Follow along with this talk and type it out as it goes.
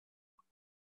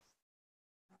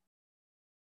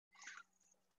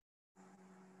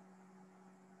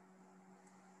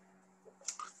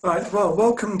Right, well,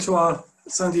 welcome to our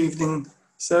Sunday evening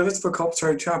service for Copse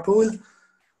Road Chapel,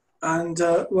 and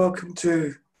welcome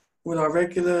to all our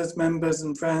regulars, members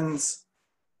and friends,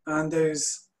 and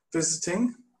those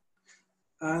visiting.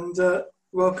 And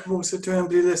welcome also to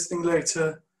anybody listening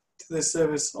later to this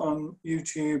service on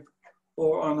YouTube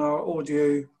or on our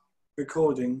audio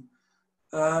recording.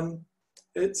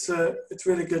 It's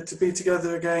really good to be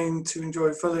together again, to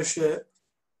enjoy fellowship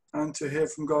and to hear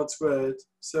from God's word.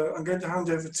 So I'm going to hand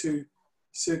over to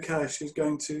Sukesh, who's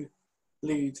going to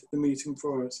lead the meeting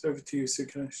for us. Over to you,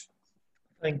 Sukesh.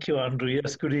 Thank you, Andrew.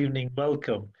 Yes, good evening.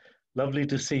 Welcome. Lovely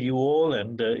to see you all.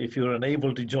 And if you're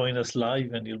unable to join us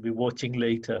live and you'll be watching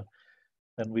later,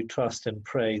 then we trust and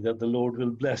pray that the Lord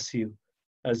will bless you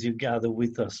as you gather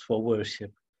with us for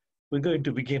worship. We're going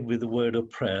to begin with a word of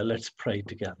prayer. Let's pray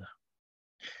together.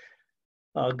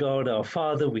 Our God, our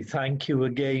Father, we thank you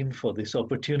again for this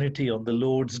opportunity on the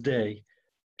Lord's Day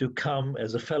to come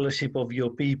as a fellowship of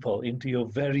your people into your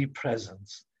very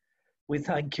presence. We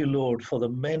thank you, Lord, for the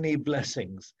many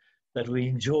blessings that we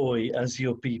enjoy as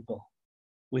your people.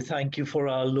 We thank you for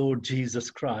our Lord Jesus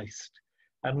Christ,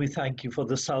 and we thank you for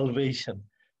the salvation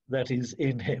that is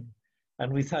in him.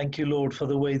 And we thank you, Lord, for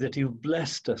the way that you've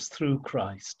blessed us through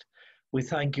Christ. We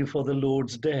thank you for the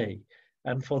Lord's Day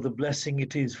and for the blessing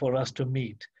it is for us to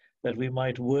meet, that we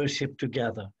might worship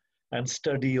together and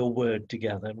study your word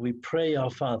together. And we pray,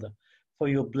 our Father, for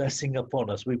your blessing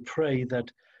upon us. We pray that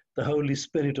the Holy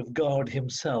Spirit of God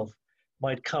himself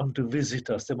might come to visit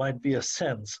us. There might be a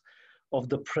sense of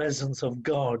the presence of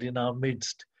God in our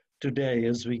midst today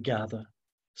as we gather.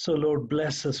 So, Lord,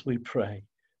 bless us, we pray,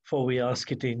 for we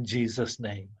ask it in Jesus'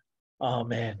 name.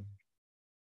 Amen.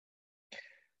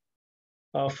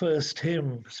 Our first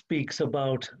hymn speaks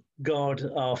about God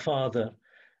our Father,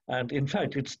 and in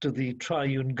fact it's to the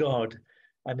triune God,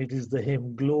 and it is the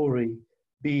hymn Glory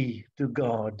Be to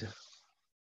God.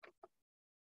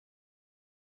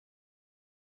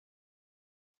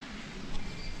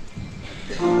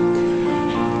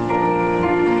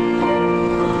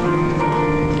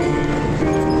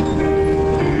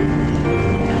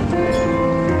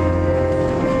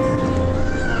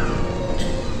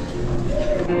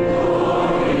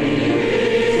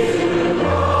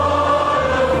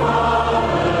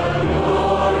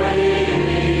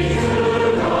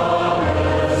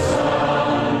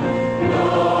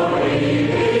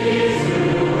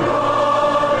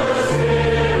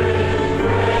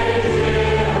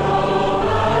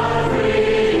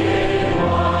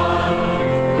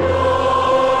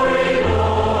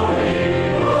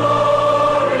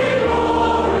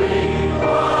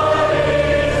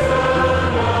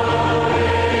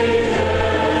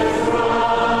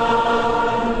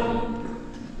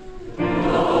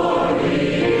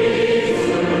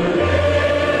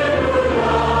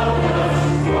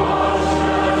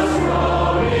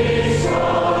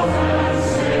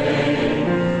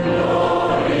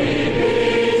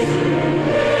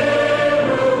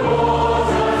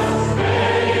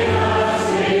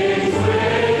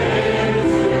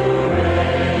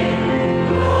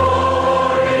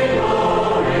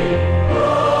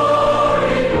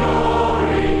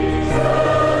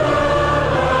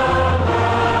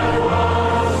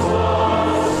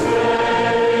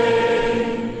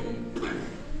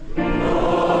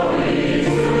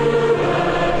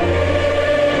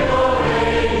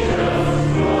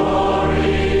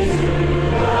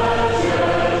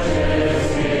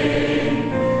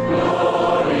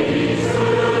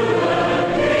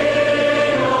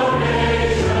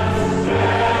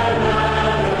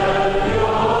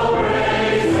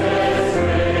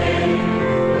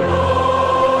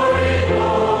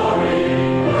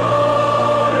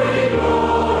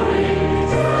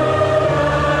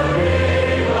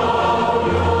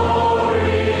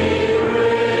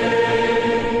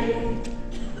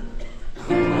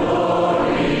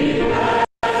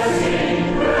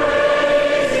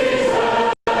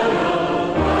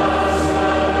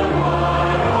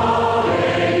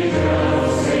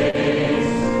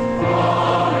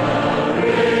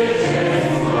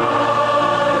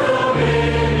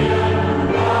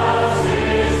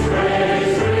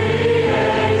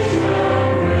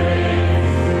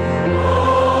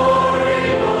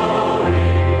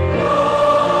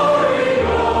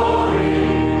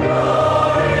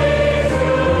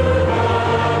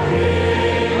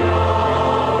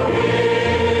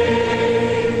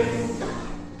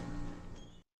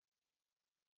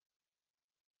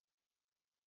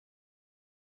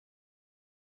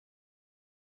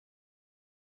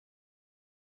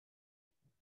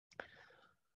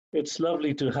 It's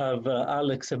lovely to have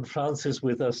Alex and Francis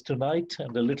with us tonight,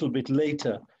 and a little bit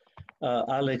later,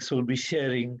 Alex will be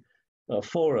sharing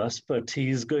for us, but he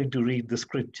is going to read the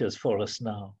scriptures for us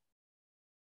now.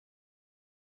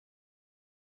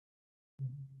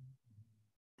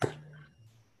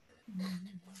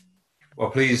 Well,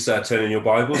 please turn in your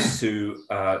Bibles to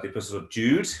the Epistle of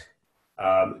Jude,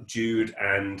 Jude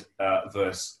and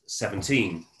verse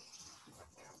 17.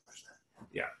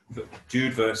 Yeah,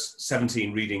 Jude verse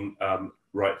 17, reading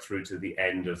right through to the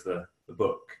end of the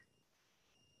book.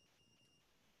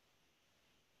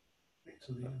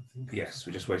 Yes,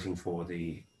 we're just waiting for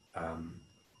the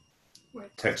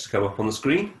text to come up on the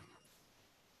screen.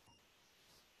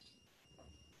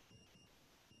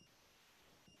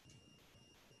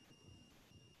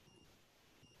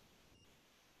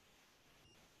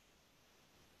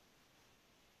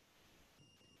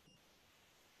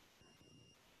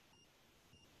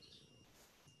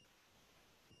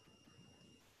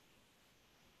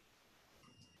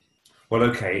 Well,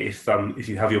 okay, if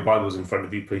you have your Bibles in front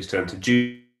of you, please turn to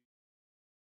Jude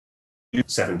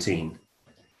 17.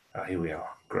 Here we are.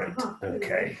 Great.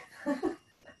 Okay.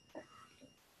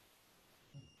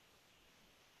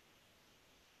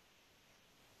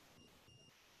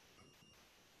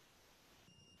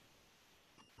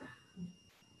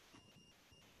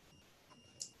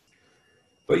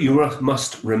 But you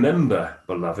must remember,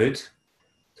 beloved,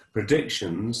 the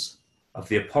predictions of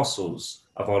the apostles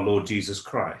of our Lord Jesus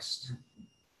Christ.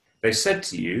 They said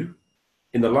to you,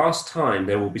 in the last time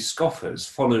there will be scoffers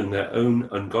following their own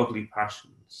ungodly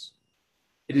passions.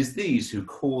 It is these who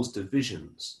cause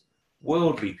divisions,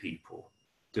 worldly people,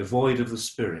 devoid of the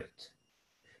Spirit.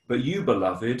 But you,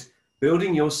 beloved,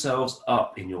 building yourselves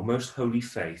up in your most holy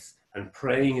faith and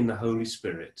praying in the Holy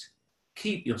Spirit,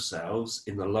 keep yourselves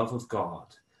in the love of God,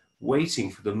 waiting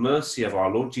for the mercy of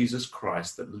our Lord Jesus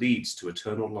Christ that leads to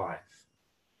eternal life.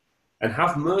 And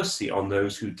have mercy on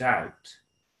those who doubt.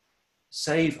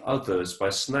 Save others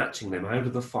by snatching them out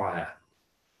of the fire.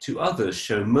 To others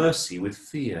show mercy with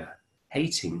fear,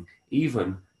 hating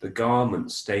even the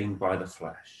garment stained by the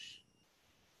flesh.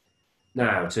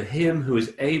 Now, to him who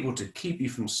is able to keep you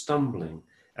from stumbling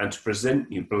and to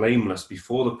present you blameless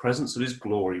before the presence of his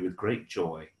glory with great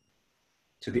joy,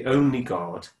 to the only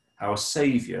God, our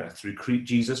Saviour, through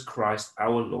Jesus Christ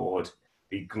our Lord,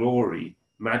 be glory,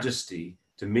 majesty,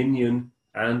 dominion,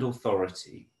 and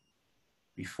authority,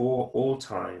 before all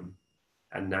time,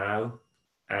 and now,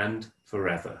 and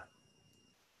forever.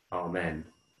 Amen.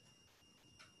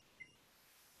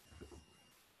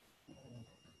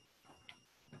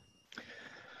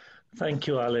 Thank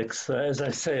you, Alex. As I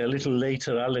say, a little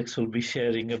later, Alex will be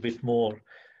sharing a bit more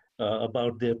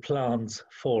about their plans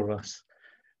for us.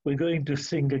 We're going to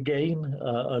sing again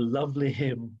a lovely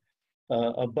hymn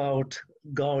about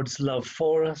God's love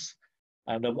for us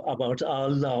and about our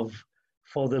love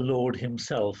for the Lord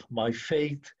himself. My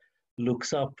faith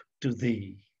looks up to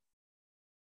thee.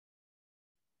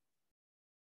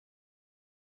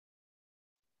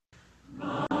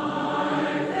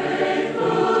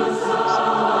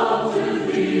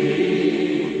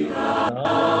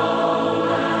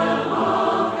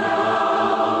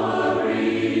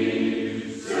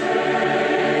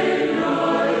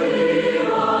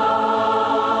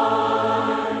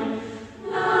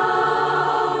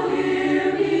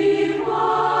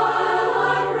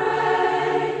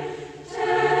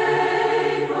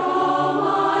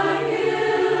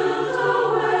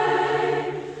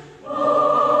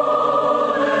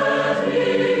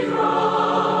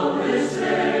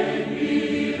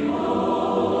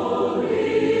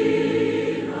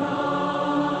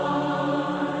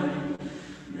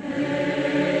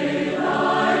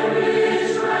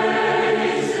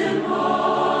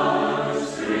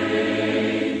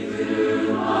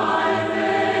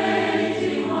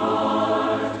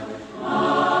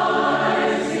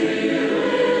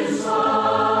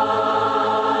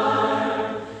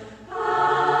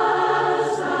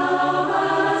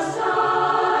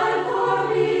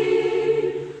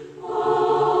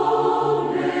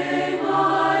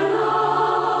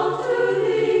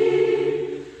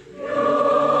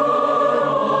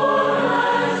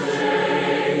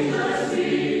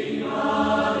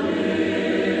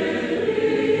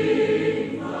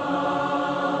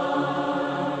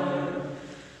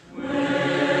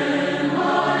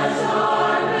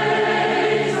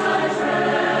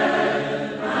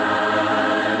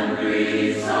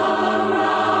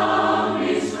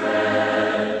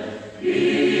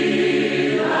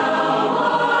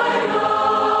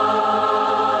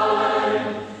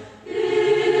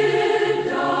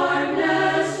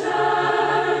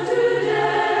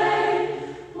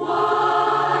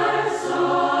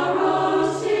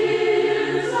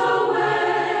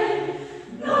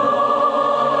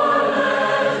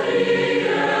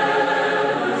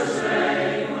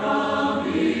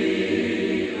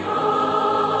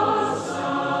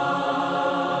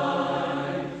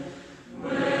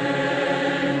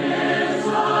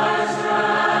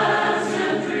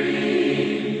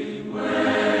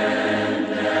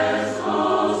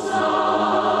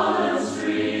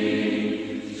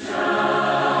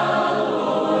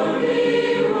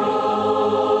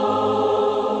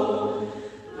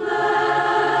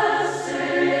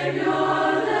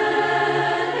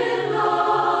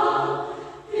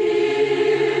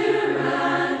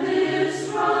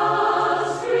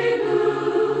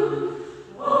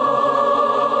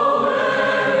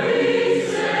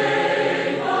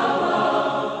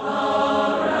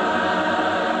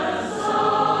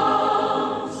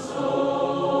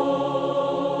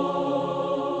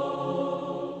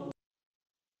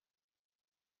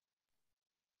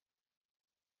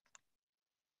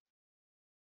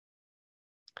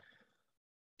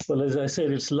 Well, as I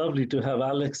said, it's lovely to have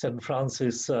Alex and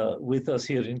Francis with us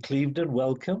here in Clevedon.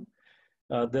 Welcome.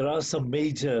 There are some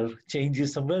major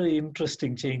changes, some very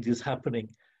interesting changes happening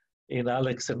in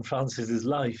Alex and Francis's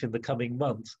life in the coming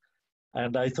months.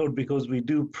 And I thought because we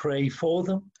do pray for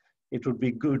them, it would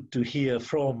be good to hear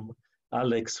from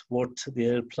Alex what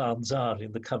their plans are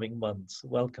in the coming months.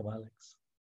 Welcome, Alex.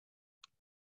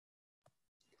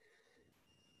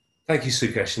 Thank you,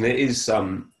 Sukesh. And it is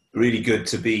really good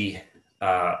to be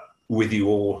with you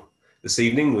all this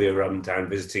evening. We're down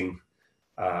visiting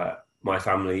my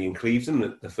family in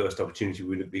Clevedon. The first opportunity we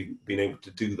would have been able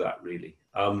to do that, really.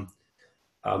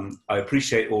 I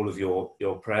appreciate all of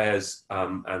your prayers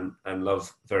and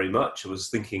love very much. I was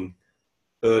thinking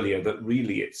earlier that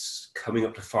really it's coming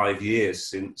up to 5 years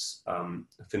since I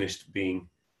finished being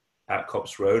at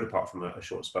Copse Road, apart from a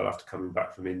short spell after coming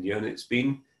back from India, and it's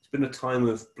been a time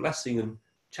of blessing and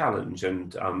challenge.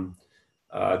 And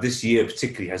this year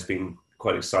particularly has been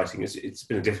quite exciting. It's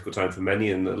been a difficult time for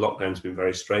many, and the lockdown's been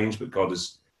very strange, but God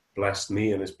has blessed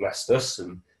me and has blessed us,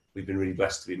 and we've been really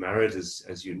blessed to be married,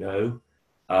 as you know.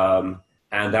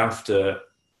 And after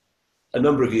a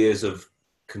number of years of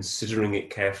considering it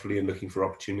carefully and looking for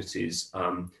opportunities,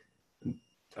 I'm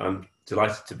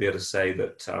delighted to be able to say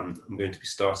that I'm going to be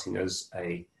starting as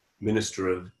a minister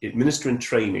in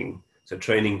training, so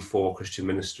training for Christian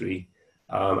ministry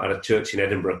at a church in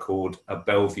Edinburgh called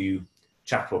Bellevue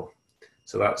Chapel.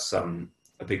 So that's a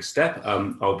big step.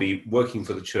 I'll be working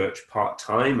for the church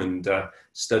part-time and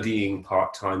studying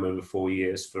part-time over 4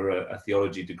 years for a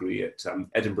theology degree at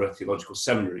Edinburgh Theological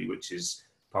Seminary, which is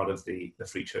part of the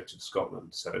Free Church of Scotland.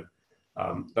 So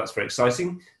that's very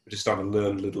exciting. We're just starting to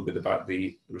learn a little bit about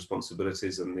the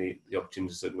responsibilities and the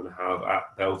opportunities that we're going to have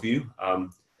at Bellevue.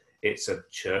 It's a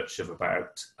church of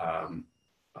about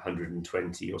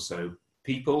 120 or so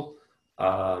people,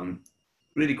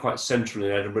 really quite central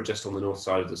in Edinburgh, just on the north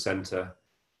side of the centre.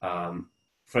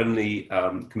 Friendly,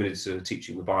 committed to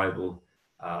teaching the Bible,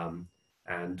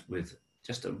 and with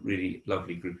just a really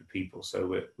lovely group of people. So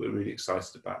we're really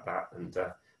excited about that. And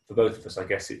for both of us, I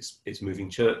guess it's moving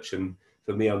church. And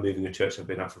for me, I'm moving a church I've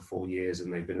been at for 4 years,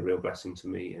 and they've been a real blessing to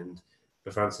me. And for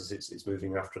Francis, it's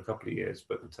moving after a couple of years.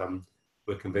 But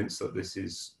we're convinced that this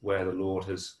is where the Lord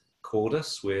has called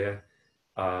us. We're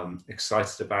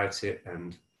excited about it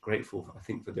and grateful, I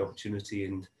think, for the opportunity.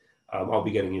 And I'll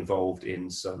be getting involved in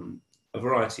a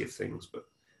variety of things, but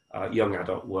young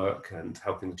adult work and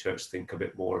helping the church think a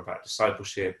bit more about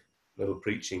discipleship, little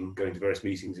preaching, going to various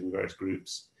meetings in various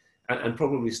groups, and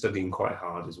probably studying quite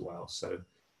hard as well. So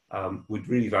we'd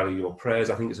really value your prayers.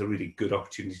 I think it's a really good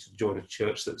opportunity to join a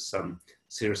church that's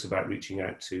serious about reaching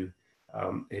out to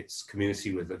its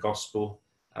community with the gospel,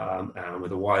 and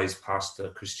with a wise pastor,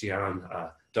 Christian,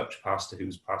 a Dutch pastor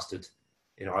who's pastored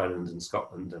in Ireland and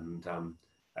Scotland and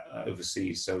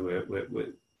overseas. So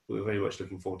we're very much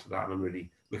looking forward to that, and I'm really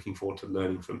looking forward to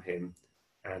learning from him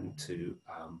and to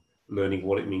learning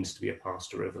what it means to be a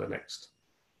pastor over the next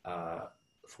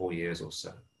 4 years or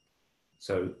so.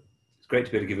 So it's great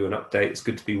to be able to give you an update. It's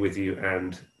good to be with you,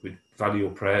 and we value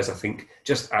your prayers. I think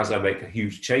just as I make a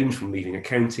huge change from leaving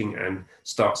accounting and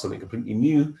start something completely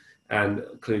new, and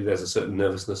clearly there's a certain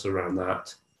nervousness around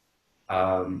that,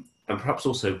 and perhaps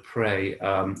also pray.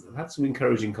 I've had some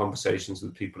encouraging conversations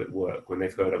with people at work when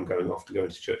they've heard I'm going off to go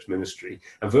into church ministry,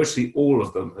 and virtually all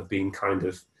of them have been kind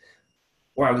of,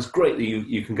 wow, it's great that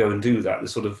you can go and do that.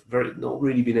 There's sort of not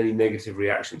really been any negative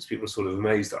reactions. People are sort of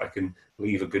amazed that I can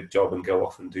leave a good job and go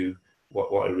off and do what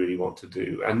I really want to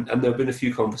do. And there have been a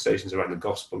few conversations around the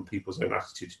gospel and people's own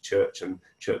attitude to church and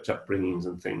church upbringings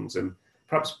and things, and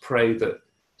perhaps pray that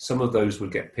some of those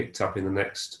would get picked up in the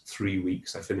next 3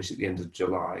 weeks. I finish at the end of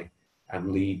July,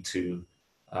 and lead to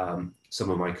some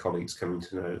of my colleagues coming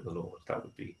to know the Lord. That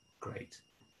would be great.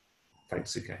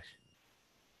 Thanks, Sukesh.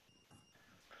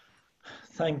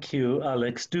 Thank you,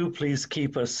 Alex. Do please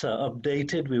keep us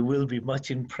updated. We will be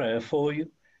much in prayer for you.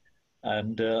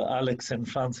 And Alex and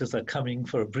Francis are coming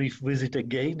for a brief visit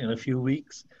again in a few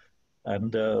weeks.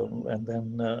 And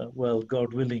then, well,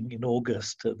 God willing, in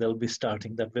August, they'll be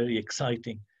starting that very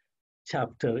exciting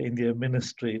chapter in their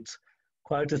ministry. It's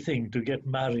quite a thing to get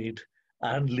married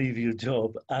and leave your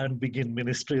job and begin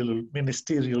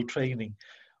ministerial training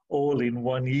all in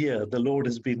 1 year. The Lord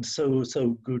has been so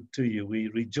good to you. We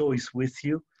rejoice with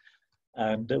you,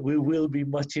 and we will be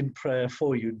much in prayer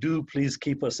for you. Do please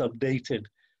keep us updated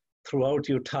throughout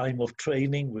your time of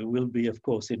training. We will be, of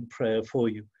course, in prayer for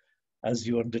you as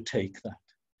you undertake that.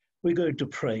 We're going to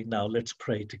pray now. Let's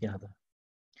pray together.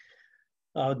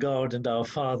 Our God and our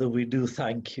Father, we do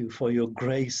thank you for your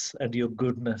grace and your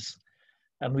goodness.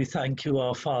 And we thank you,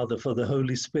 our Father, for the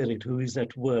Holy Spirit who is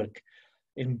at work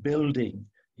in building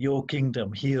your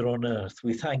kingdom here on earth.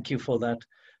 We thank you for that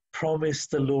promise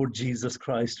the Lord Jesus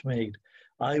Christ made.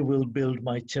 I will build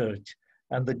my church,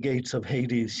 and the gates of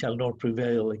Hades shall not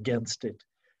prevail against it.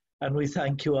 And we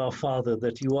thank you, our Father,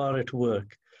 that you are at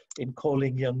work in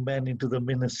calling young men into the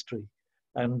ministry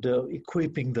and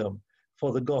equipping them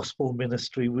for the gospel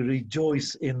ministry. We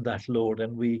rejoice in that, Lord,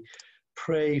 and we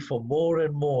pray for more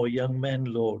and more young men,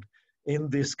 Lord, in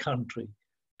this country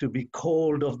to be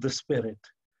called of the Spirit.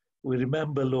 We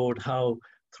remember, Lord, how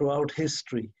throughout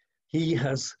history he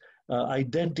has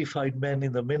identified men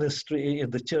in the ministry,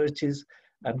 in the churches,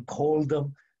 and called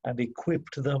them and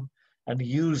equipped them and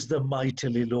used them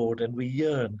mightily, Lord. And we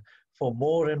yearn for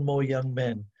more and more young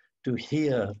men to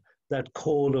hear that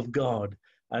call of God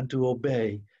and to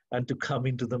obey and to come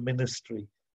into the ministry,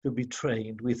 to be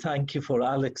trained. We thank you for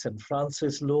Alex and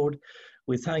Francis, Lord.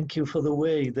 We thank you for the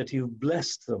way that you've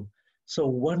blessed them so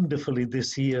wonderfully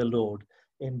this year, Lord,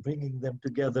 in bringing them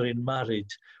together in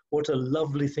marriage. What a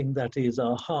lovely thing that is.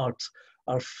 Our hearts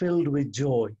are filled with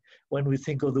joy when we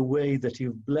think of the way that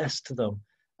you've blessed them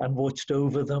and watched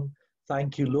over them.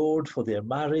 Thank you, Lord, for their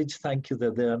marriage. Thank you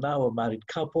that they are now a married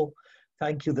couple.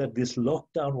 Thank you that this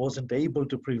lockdown wasn't able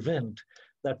to prevent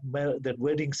that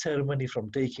wedding ceremony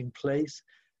from taking place.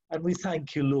 And we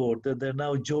thank you, Lord, that they're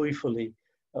now joyfully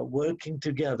working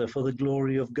together for the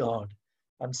glory of God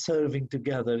and serving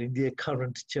together in their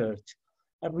current church.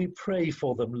 And we pray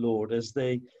for them, Lord, as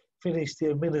they finish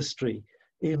their ministry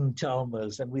in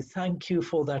Chalmers. And we thank you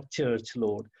for that church,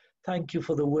 Lord. Thank you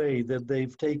for the way that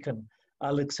they've taken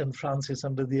Alex and Francis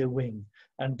under their wing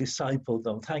and discipled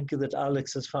them. Thank you that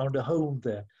Alex has found a home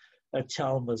there at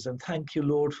Chalmers. And thank you,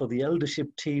 Lord, for the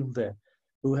eldership team there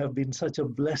who have been such a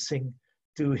blessing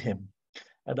to him.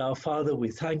 And our Father, we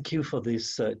thank you for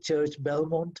this church,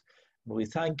 Belmont. We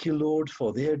thank you, Lord,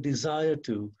 for their desire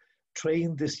to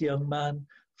train this young man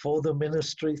for the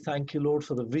ministry. Thank you, Lord,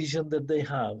 for the vision that they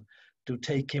have to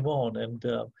take him on and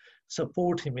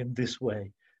support him in this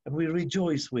way. And we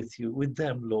rejoice with you, with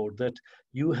them, Lord, that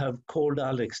you have called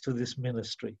Alex to this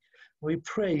ministry. We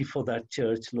pray for that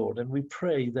church, Lord, and we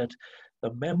pray that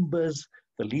the members,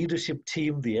 the leadership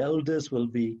team, the elders will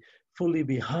be fully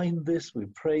behind this. We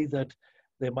pray that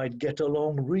they might get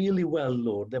along really well,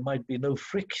 Lord. There might be no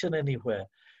friction anywhere.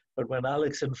 But when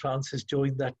Alex and Francis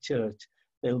join that church,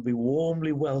 they'll be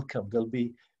warmly welcomed. They'll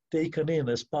be taken in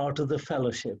as part of the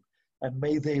fellowship. And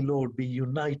may they, Lord, be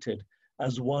united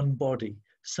as one body,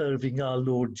 serving our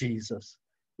Lord Jesus.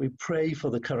 We pray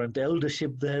for the current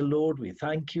eldership there, Lord. We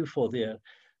thank you for their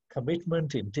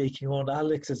commitment in taking on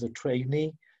Alex as a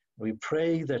trainee. We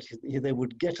pray that they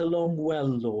would get along well,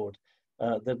 Lord,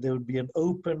 that there would be an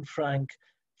open, frank,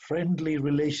 friendly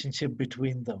relationship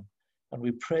between them. And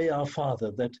we pray, our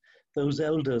Father, that those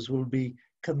elders will be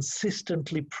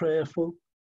consistently prayerful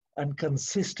and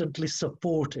consistently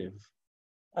supportive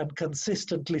and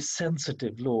consistently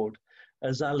sensitive, Lord,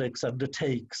 as Alex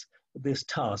undertakes this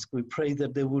task. We pray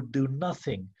that they would do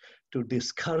nothing to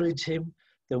discourage him.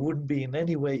 They wouldn't be in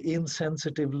any way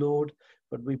insensitive, Lord,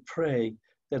 but we pray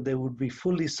that they would be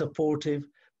fully supportive,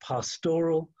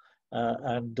 pastoral,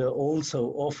 and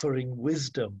also offering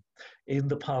wisdom in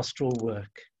the pastoral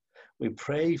work. We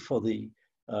pray for the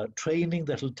training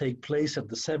that will take place at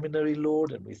the seminary,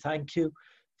 Lord, and we thank you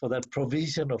for that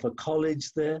provision of a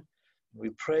college there.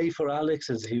 We pray for Alex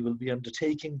as he will be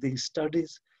undertaking these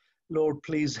studies. Lord,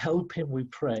 please help him, we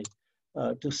pray,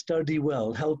 to study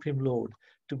well. Help him, Lord,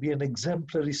 to be an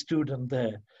exemplary student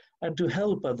there and to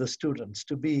help other students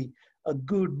to be a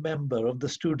good member of the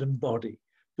student body,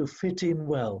 to fit in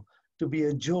well, to be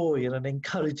a joy and an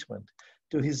encouragement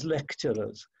to his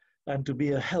lecturers, and to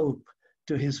be a help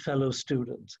to his fellow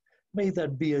students. May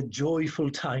that be a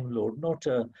joyful time, Lord, not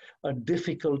a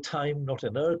difficult time, not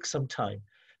an irksome time,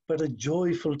 but a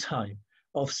joyful time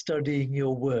of studying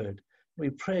your word. We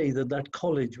pray that that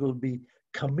college will be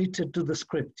committed to the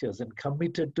scriptures and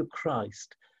committed to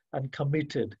Christ and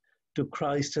committed to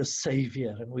Christ as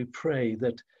Savior. And we pray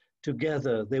that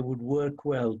together they would work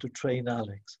well to train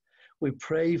Alex. We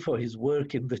pray for his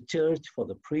work in the church, for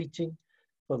the preaching,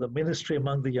 for the ministry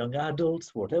among the young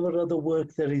adults, whatever other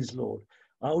work there is, Lord,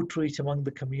 outreach among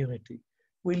the community.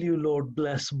 Will you, Lord,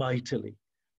 bless mightily?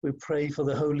 We pray for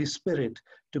the Holy Spirit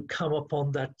to come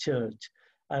upon that church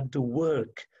and to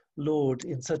work, Lord,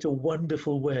 in such a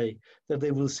wonderful way that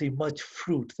they will see much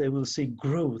fruit, they will see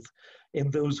growth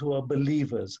in those who are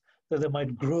believers, that they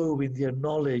might grow in their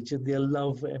knowledge, in their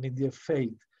love, and in their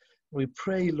faith. We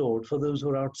pray, Lord, for those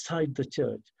who are outside the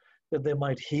church, that they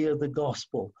might hear the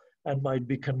gospel and might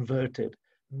be converted.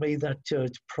 May that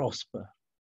church prosper.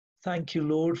 Thank you,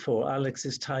 Lord, for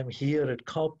Alex's time here at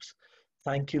COPS.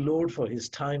 Thank you, Lord, for his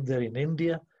time there in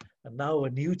India. And now a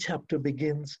new chapter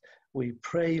begins. We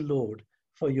pray, Lord,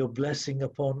 for your blessing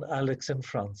upon Alex and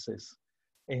Francis.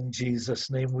 In Jesus'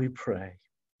 name we pray.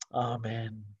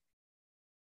 Amen.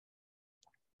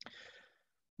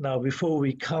 Now, before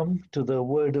we come to the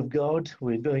Word of God,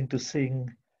 we're going to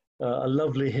sing a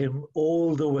lovely hymn,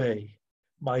 All the Way,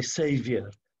 My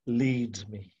Saviour Leads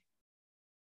Me.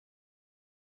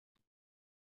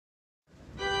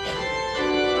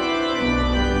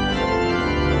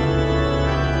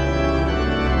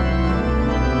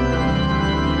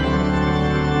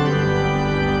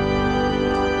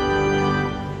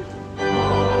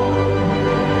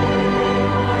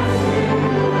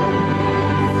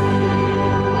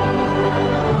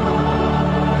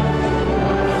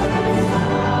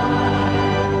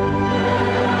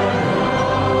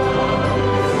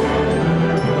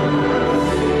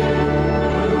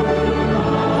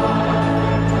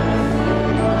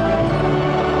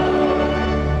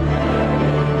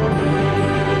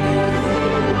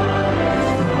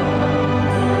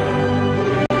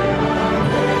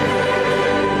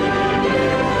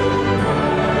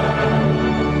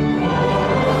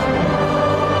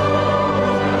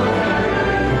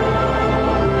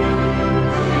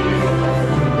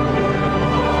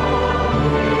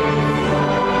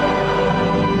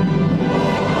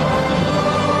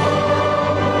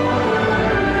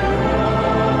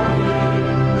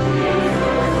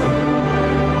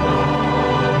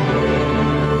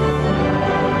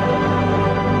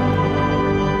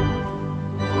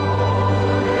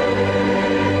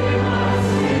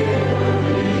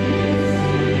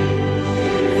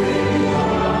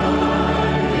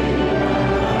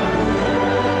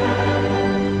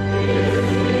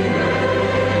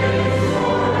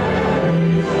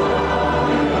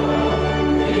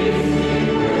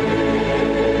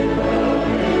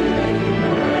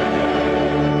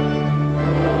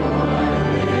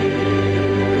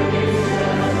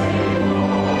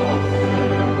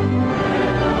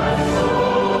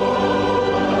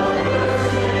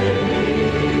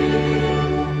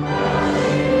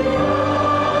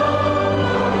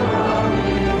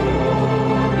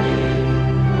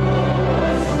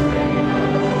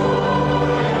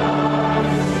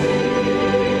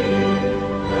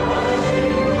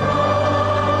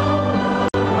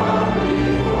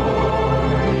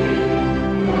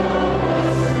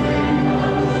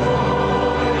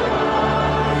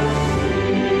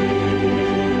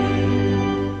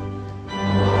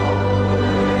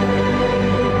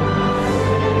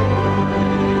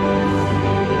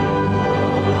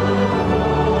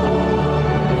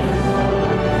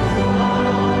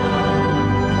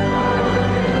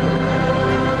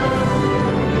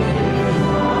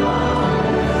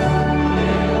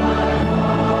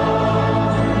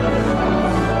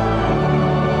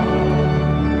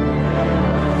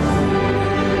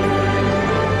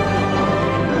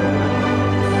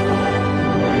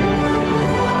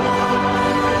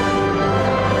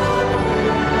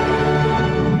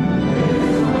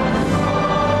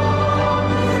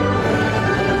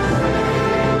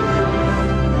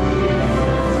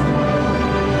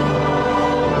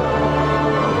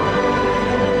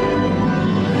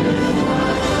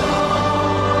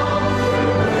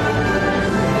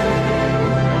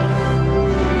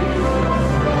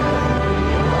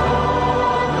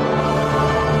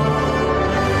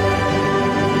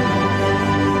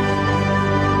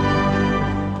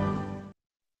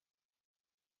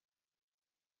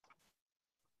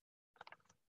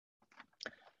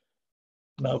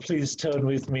 Now, please turn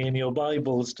with me in your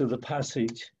Bibles to the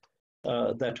passage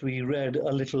that we read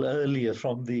a little earlier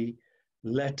from the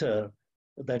letter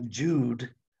that Jude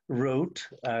wrote,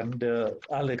 and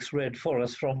Alex read for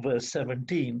us from verse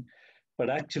 17.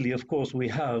 But actually, of course, we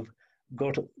have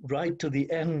got right to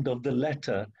the end of the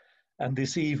letter, and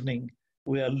this evening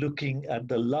we are looking at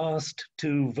the last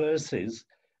two verses,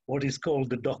 what is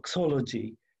called the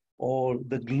doxology, or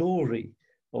the glory,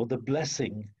 or the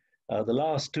blessing. The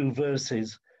last two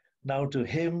verses, now to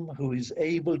him who is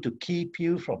able to keep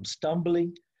you from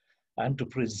stumbling and to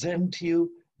present you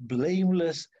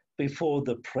blameless before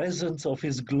the presence of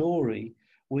his glory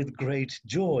with great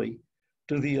joy,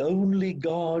 to the only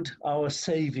God, our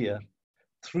Savior,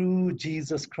 through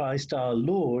Jesus Christ our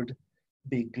Lord,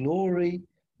 be glory,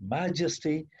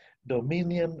 majesty,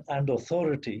 dominion, and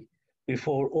authority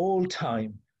before all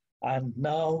time, and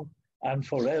now and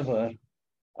forever.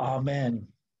 Amen.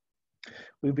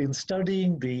 We've been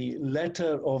studying the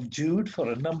letter of Jude for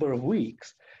a number of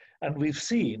weeks, and we've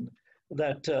seen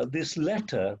that this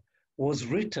letter was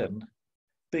written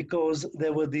because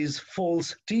there were these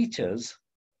false teachers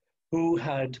who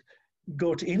had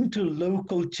got into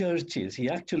local churches. He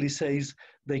actually says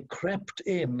they crept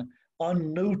in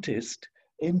unnoticed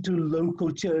into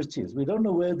local churches. We don't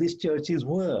know where these churches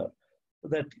were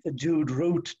that Jude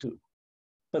wrote to,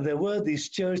 but there were these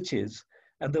churches,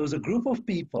 and there was a group of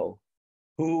people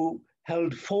who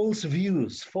held false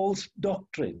views, false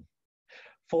doctrine,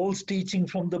 false teaching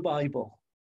from the Bible,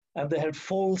 and they had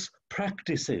false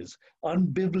practices,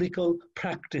 unbiblical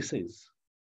practices.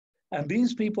 And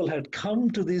these people had come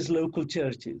to these local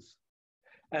churches,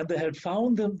 and they had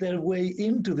found their way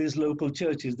into these local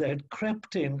churches. They had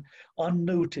crept in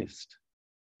unnoticed,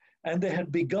 and they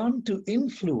had begun to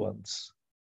influence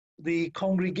the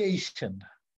congregation.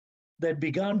 They'd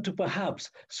begun to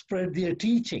perhaps spread their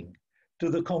teaching to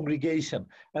the congregation,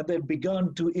 and they'd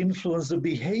begun to influence the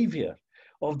behavior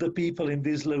of the people in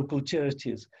these local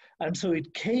churches. And so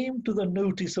it came to the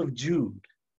notice of Jude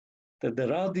that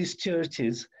there are these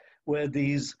churches where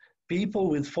these people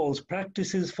with false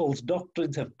practices, false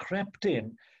doctrines have crept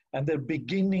in, and they're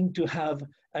beginning to have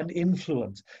an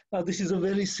influence. Now, this is a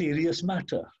very serious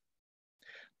matter.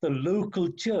 The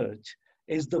local church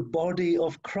is the body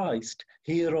of Christ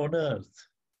here on earth.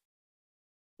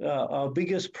 Our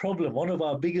biggest problem, one of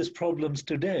our biggest problems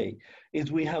today,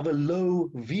 is we have a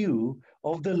low view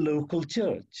of the local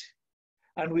church.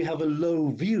 And we have a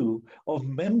low view of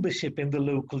membership in the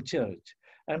local church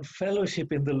and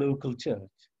fellowship in the local church.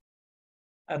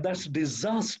 And that's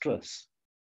disastrous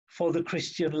for the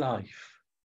Christian life.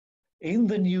 In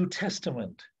the New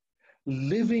Testament,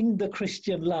 living the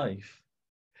Christian life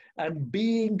and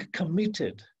being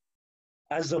committed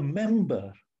as a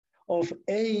member of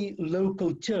a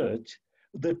local church,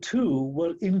 the two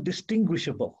were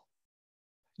indistinguishable.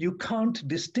 You can't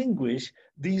distinguish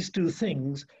these two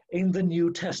things in the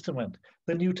New Testament.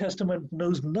 The New Testament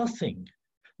knows nothing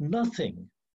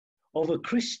of a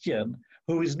Christian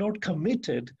who is not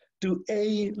committed to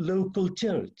a local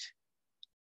church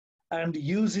and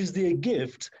uses their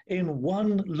gifts in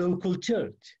one local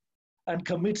church and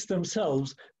commits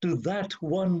themselves to that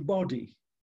one body.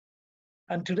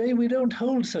 And today we don't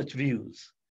hold such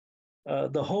views.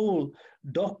 The whole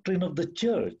doctrine of the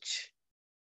church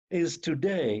is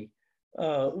today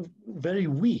very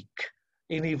weak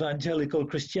in evangelical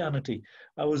Christianity.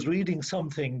 I was reading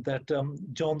something that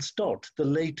John Stott, the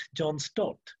late John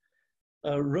Stott,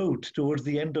 wrote towards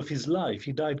the end of his life.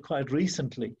 He died quite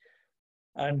recently.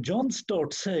 And John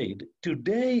Stott said,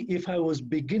 "Today, if I was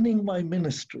beginning my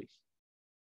ministry,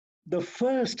 the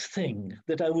first thing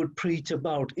that I would preach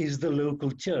about is the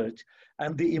local church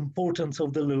and the importance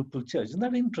of the local church." Isn't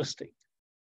that interesting?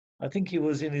 I think he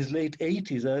was in his late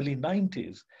 80s, early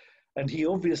 90s, and he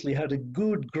obviously had a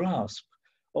good grasp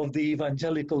of the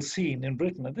evangelical scene in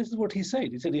Britain. And this is what he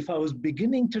said. He said, if I was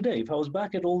beginning today, if I was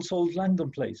back at All Souls Langdon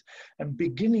Place and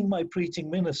beginning my preaching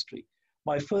ministry,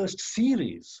 my first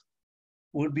series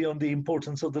would be on the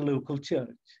importance of the local church.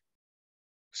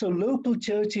 So local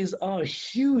churches are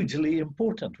hugely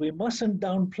important. We mustn't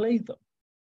downplay them.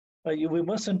 We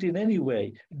mustn't in any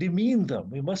way demean them.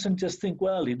 We mustn't just think,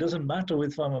 well, it doesn't matter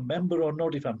if I'm a member or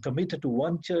not, if I'm committed to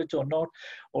one church or not,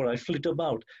 or I flit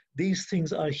about. These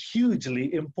things are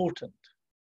hugely important.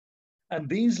 And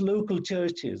these local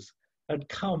churches had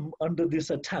come under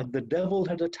this attack. The devil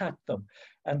had attacked them,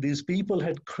 and these people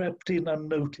had crept in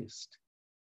unnoticed.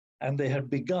 And they had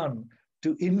begun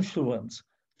to influence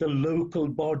the local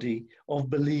body of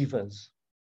believers.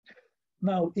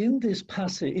 Now, in this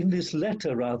passage, in this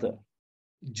letter rather,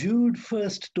 Jude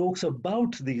first talks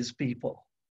about these people.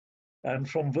 And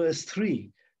from verse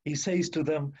 3, he says to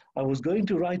them, I was going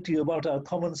to write to you about our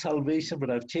common salvation, but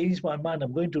I've changed my mind.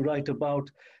 I'm going to write about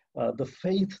the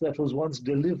faith that was once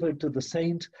delivered to the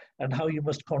saints and how you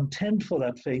must contend for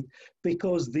that faith,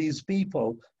 because these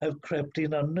people have crept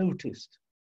in unnoticed.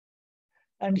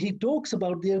 And he talks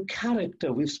about their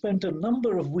character. We've spent a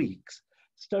number of weeks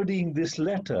studying this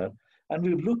letter, and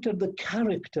we've looked at the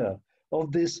character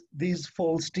of these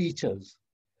false teachers.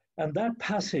 And that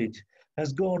passage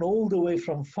has gone all the way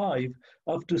from 5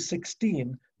 up to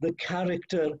 16, the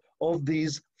character of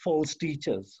these false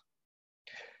teachers.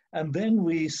 And then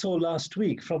we saw last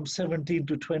week from 17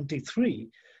 to 23,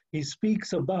 he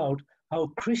speaks about how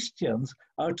Christians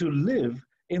are to live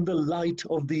in the light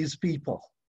of these people.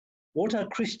 What are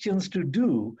Christians to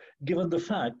do, given the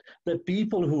fact that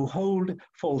people who hold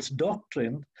false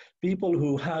doctrine, people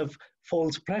who have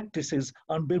false practices,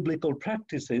 unbiblical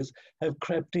practices, have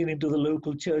crept into the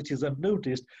local churches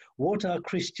unnoticed? What are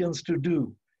Christians to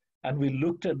do? And we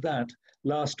looked at that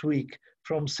last week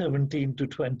from 17 to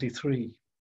 23.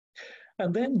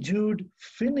 And then Jude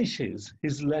finishes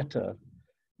his letter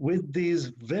with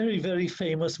these very, very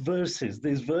famous verses.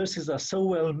 These verses are so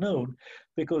well known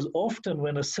because often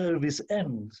when a service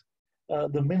ends,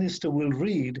 the minister will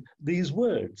read these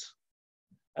words.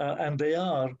 And they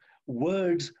are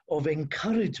words of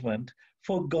encouragement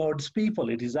for God's people.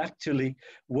 It is actually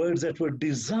words that were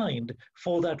designed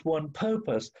for that one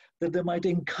purpose, that they might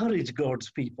encourage God's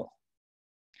people.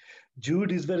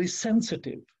 Jude is very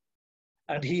sensitive,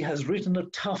 and he has written a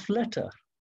tough letter.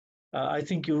 I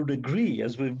think you would agree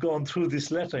as we've gone through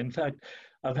this letter. In fact,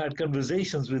 I've had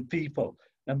conversations with people,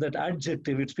 and that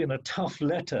adjective, it's been a tough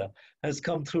letter, has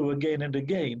come through again and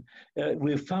again.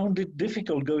 We've found it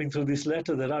difficult going through this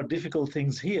letter. There are difficult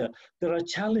things here. There are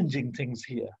challenging things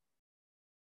here.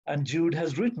 And Jude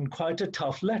has written quite a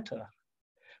tough letter.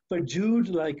 But Jude,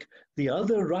 like the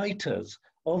other writers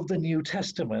of the New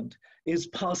Testament, is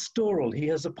pastoral. He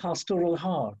has a pastoral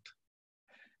heart.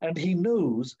 And he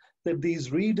knows that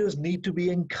these readers need to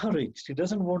be encouraged. He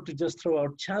doesn't want to just throw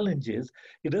out challenges.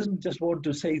 He doesn't just want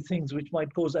to say things which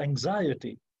might cause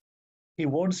anxiety. He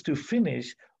wants to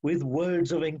finish with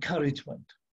words of encouragement.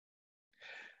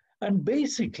 And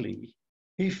basically,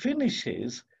 he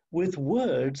finishes with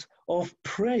words of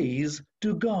praise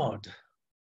to God.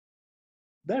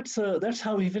 That's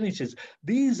how he finishes.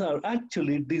 These are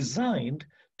actually designed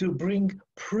to bring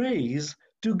praise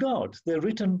to God. They're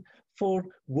written for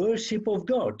worship of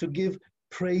God, to give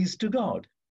praise to God.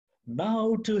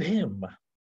 Now to him.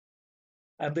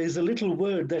 And there's a little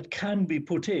word that can be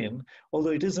put in,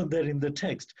 although it isn't there in the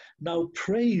text. Now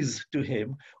praise to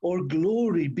him, or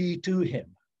glory be to him.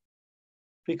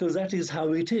 Because that is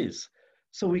how it is.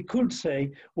 So we could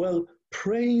say, well,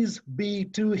 praise be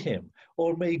to him,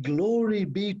 or may glory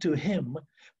be to him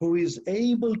who is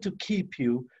able to keep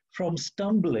you from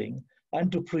stumbling and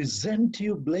to present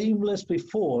you blameless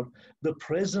before the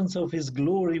presence of his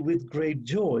glory with great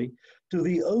joy, to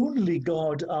the only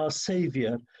God our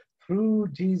Savior, through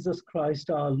Jesus Christ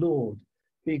our Lord,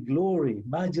 be glory,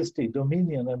 majesty,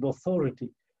 dominion, and authority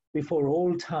before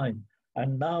all time,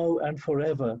 and now and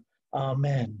forever.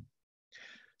 Amen.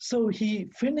 So he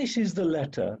finishes the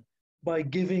letter by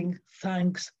giving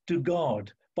thanks to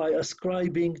God, by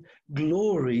ascribing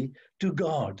glory to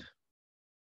God.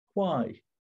 Why?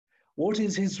 What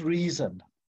is his reason?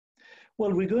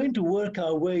 Well, we're going to work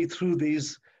our way through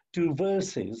these two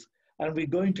verses, and we're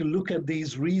going to look at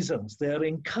these reasons. They are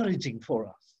encouraging for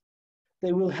us.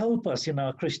 They will help us in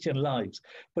our Christian lives,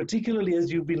 particularly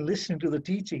as you've been listening to the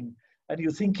teaching and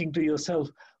you're thinking to yourself,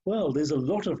 well, there's a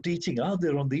lot of teaching out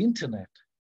there on the internet.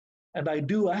 And I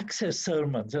do access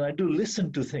sermons and I do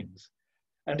listen to things.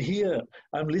 And here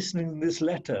I'm listening in this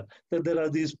letter that there are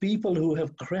these people who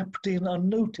have crept in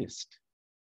unnoticed.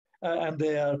 And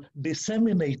they are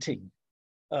disseminating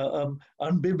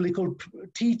unbiblical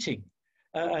teaching,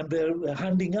 and they're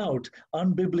handing out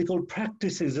unbiblical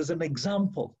practices as an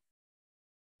example.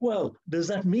 Well, does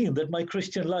that mean that my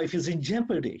Christian life is in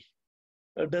jeopardy?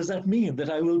 Does that mean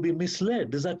that I will be misled?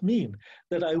 Does that mean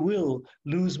that I will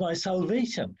lose my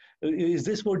salvation? Is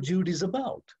this what Jude is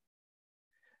about?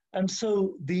 And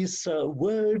so these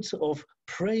words of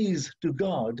praise to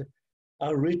God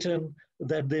are written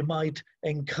that they might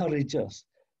encourage us.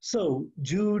 So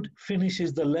Jude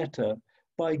finishes the letter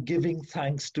by giving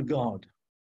thanks to God.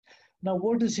 Now,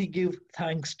 what does he give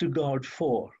thanks to God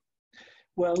for?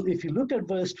 Well, if you look at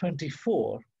verse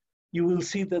 24, you will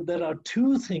see that there are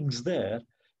two things there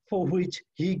for which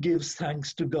he gives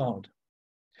thanks to God.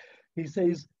 He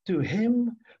says, to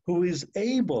him who is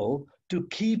able to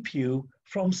keep you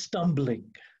from stumbling.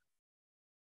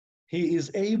 He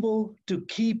is able to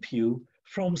keep you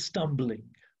from stumbling.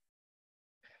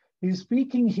 He's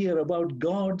speaking here about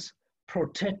God's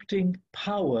protecting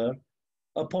power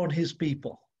upon his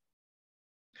people.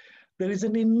 There is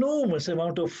an enormous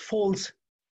amount of false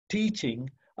teaching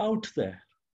out there.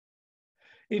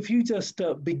 If you just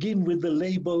begin with the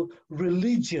label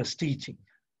religious teaching,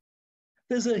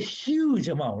 there's a huge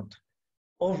amount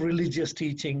of religious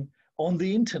teaching on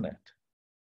the internet.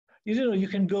 You know, you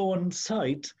can go on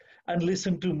sites and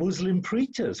listen to Muslim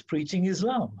preachers preaching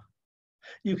Islam.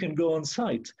 You can go on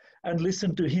sites and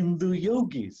listen to Hindu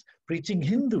yogis preaching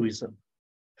Hinduism.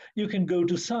 You can go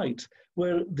to sites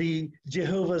where the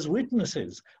Jehovah's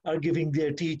Witnesses are giving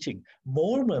their teaching.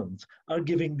 Mormons are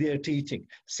giving their teaching.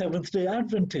 Seventh-day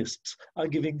Adventists are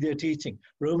giving their teaching.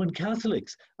 Roman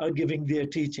Catholics are giving their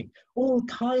teaching. All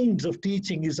kinds of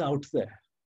teaching is out there.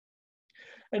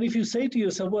 And if you say to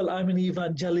yourself, well, I'm an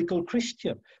evangelical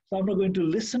Christian, so I'm not going to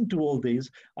listen to all these.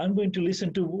 I'm going to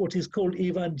listen to what is called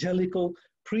evangelical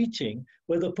preaching,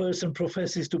 where the person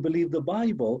professes to believe the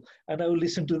Bible, and I will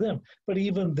listen to them. But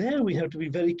even there, we have to be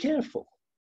very careful.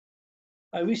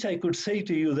 I wish I could say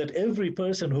to you that every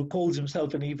person who calls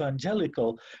himself an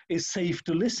evangelical is safe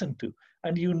to listen to.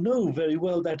 And you know very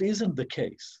well that isn't the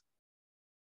case.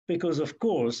 Because, of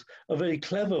course, a very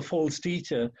clever false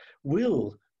teacher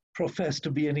will profess to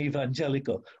be an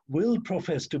evangelical, will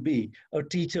profess to be a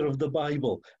teacher of the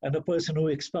Bible and a person who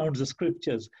expounds the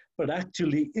scriptures, but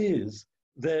actually is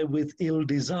there with ill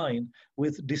design,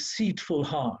 with deceitful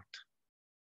heart.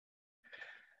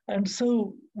 And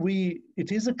so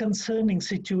it is a concerning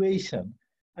situation.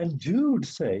 And Jude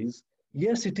says,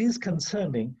 yes, it is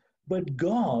concerning, but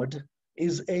God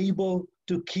is able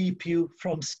to keep you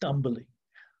from stumbling.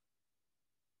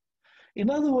 In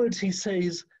other words, he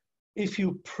says, if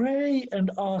you pray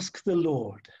and ask the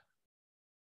Lord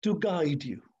to guide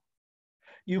you,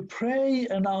 you pray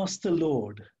and ask the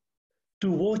Lord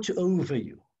to watch over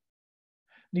you,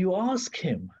 you ask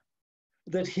him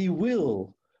that he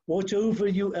will watch over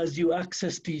you as you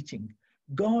access teaching,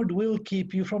 God will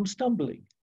keep you from stumbling.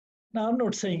 Now, I'm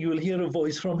not saying you will hear a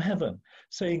voice from heaven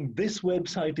saying this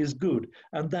website is good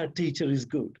and that teacher is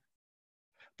good.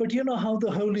 But you know how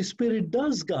the Holy Spirit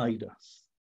does guide us.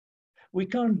 We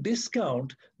can't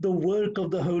discount the work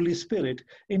of the Holy Spirit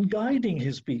in guiding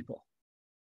his people.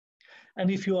 And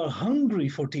if you are hungry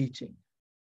for teaching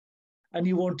and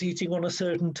you want teaching on a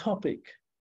certain topic,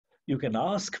 you can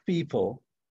ask people,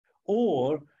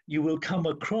 or you will come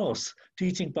across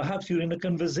teaching. Perhaps you're in a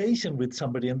conversation with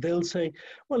somebody and they'll say,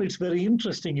 well, it's very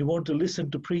interesting. You want to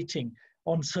listen to preaching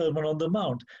on Sermon on the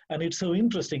Mount. And it's so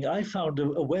interesting. I found a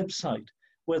website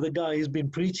where the guy has been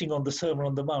preaching on the Sermon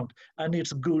on the Mount, and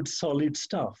it's good, solid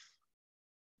stuff.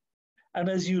 And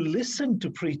as you listen to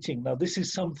preaching, now this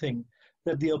is something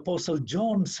that the Apostle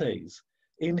John says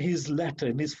in his letter,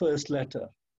 in his first letter.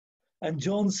 And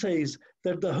John says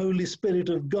that the Holy Spirit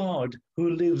of God who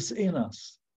lives in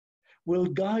us will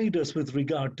guide us with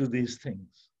regard to these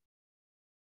things.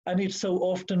 And it so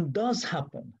often does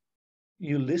happen.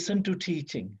 You listen to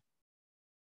teaching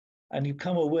and you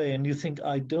come away and you think,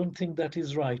 I don't think that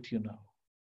is right, you know.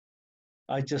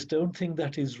 I just don't think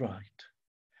that is right.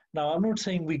 Now, I'm not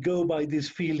saying we go by these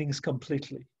feelings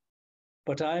completely,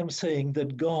 but I am saying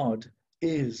that God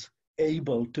is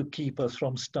able to keep us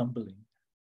from stumbling.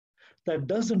 That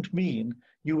doesn't mean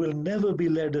you will never be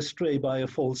led astray by a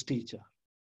false teacher.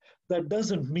 That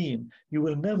doesn't mean you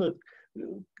will never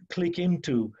click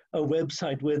into a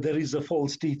website where there is a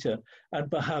false teacher and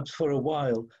perhaps for a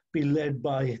while be led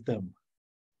by them.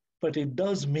 But it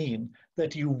does mean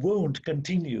that you won't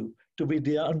continue to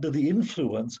be under the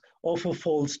influence of a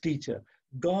false teacher.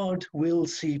 God will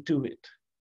see to it.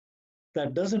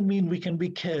 That doesn't mean we can be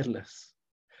careless.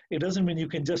 It doesn't mean you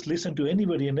can just listen to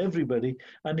anybody and everybody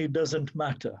and it doesn't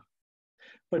matter.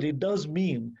 But it does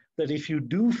mean that if you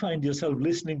do find yourself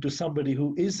listening to somebody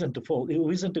who isn't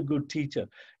a good teacher,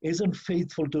 isn't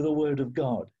faithful to the word of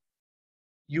God,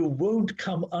 you won't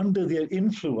come under their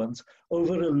influence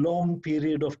over a long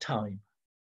period of time.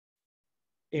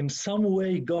 In some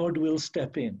way, God will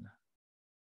step in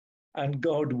and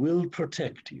God will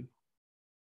protect you.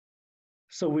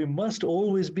 So we must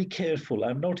always be careful.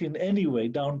 I'm not in any way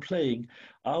downplaying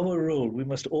our role. We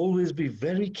must always be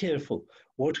very careful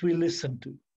what we listen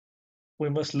to. We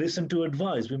must listen to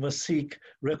advice. We must seek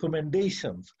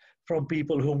recommendations from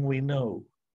people whom we know.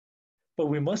 But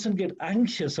we mustn't get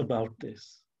anxious about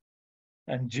this.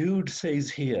 And Jude says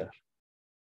here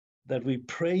that we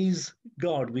praise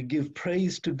God, we give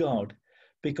praise to God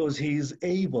because he is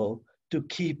able to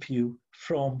keep you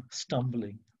from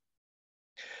stumbling.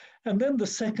 And then the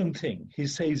second thing he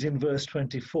says in verse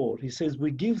 24, he says,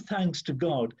 we give thanks to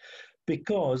God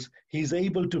because he's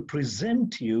able to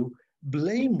present you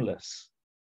blameless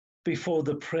before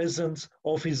the presence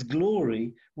of his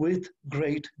glory with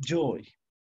great joy.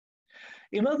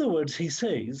 In other words, he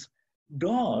says,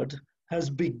 God has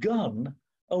begun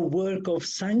a work of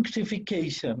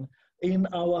sanctification in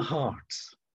our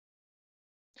hearts.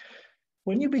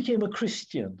 When you became a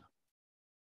Christian,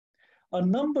 a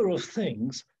number of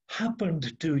things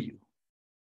happened to you.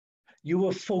 You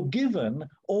were forgiven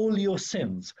all your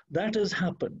sins. That has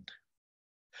happened.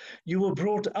 You were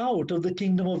brought out of the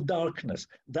kingdom of darkness.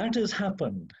 That has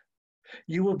happened.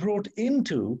 You were brought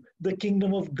into the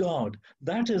kingdom of God.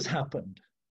 That has happened.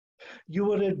 You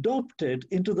were adopted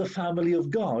into the family of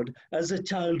God as a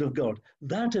child of God.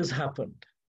 That has happened.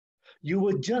 You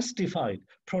were justified,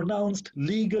 pronounced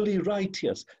legally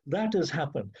righteous. That has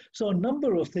happened. So a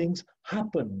number of things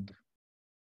happened.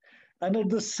 And at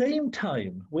the same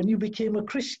time, when you became a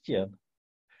Christian,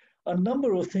 a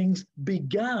number of things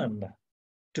began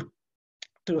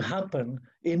to happen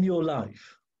in your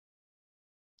life.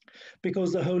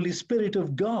 Because the Holy Spirit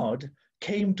of God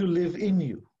came to live in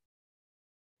you.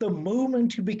 The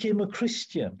moment you became a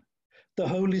Christian, the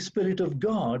Holy Spirit of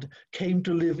God came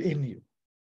to live in you.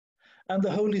 And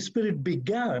the Holy Spirit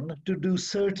began to do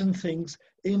certain things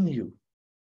in you.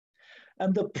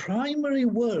 And the primary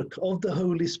work of the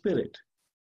Holy Spirit,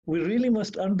 we really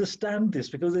must understand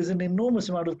this because there's an enormous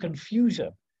amount of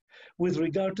confusion with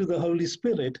regard to the Holy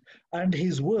Spirit and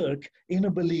his work in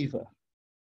a believer.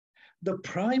 The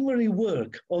primary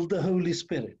work of the Holy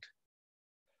Spirit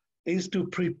is to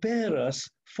prepare us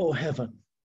for heaven.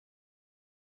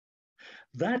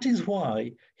 That is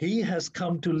why he has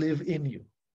come to live in you.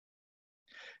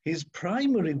 His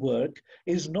primary work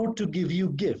is not to give you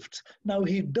gifts. Now,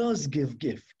 he does give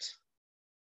gifts.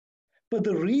 But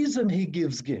the reason he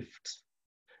gives gifts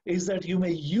is that you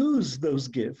may use those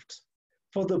gifts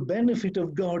for the benefit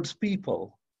of God's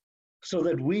people, so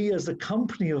that we as a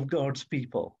company of God's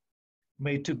people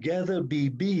may together be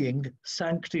being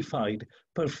sanctified,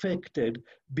 perfected,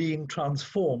 being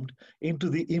transformed into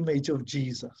the image of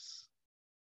Jesus.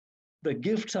 The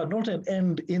gifts are not an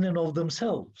end in and of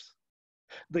themselves.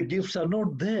 The gifts are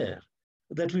not there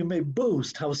that we may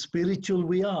boast how spiritual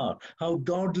we are, how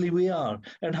godly we are,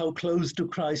 and how close to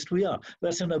Christ we are.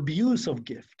 That's an abuse of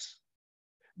gifts.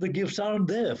 The gifts aren't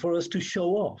there for us to show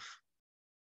off.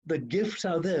 The gifts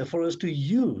are there for us to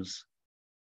use,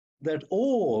 that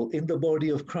all in the body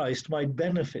of Christ might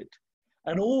benefit,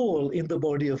 and all in the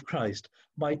body of Christ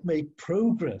might make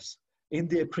progress in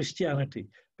their Christianity,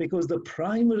 because the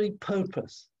primary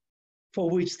purpose for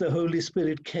which the Holy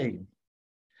Spirit came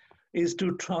is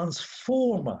to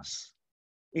transform us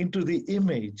into the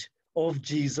image of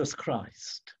Jesus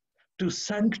Christ, to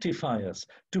sanctify us,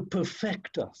 to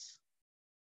perfect us,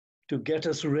 to get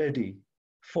us ready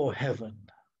for heaven.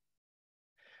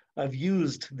 I've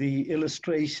used the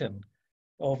illustration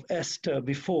of Esther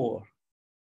before,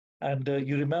 and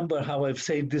you remember how I've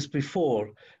said this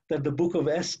before, that the book of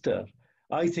Esther,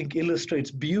 I think,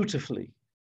 illustrates beautifully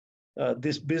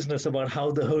this business about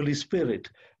how the Holy Spirit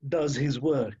does his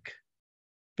work.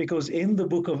 Because in the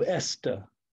book of Esther,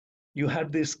 you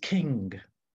had this king,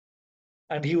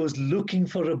 and he was looking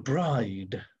for a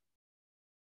bride.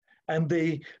 And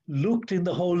they looked in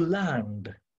the whole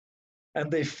land, and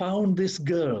they found this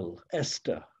girl,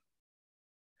 Esther,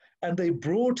 and they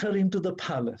brought her into the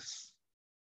palace.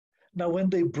 Now, when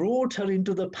they brought her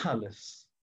into the palace,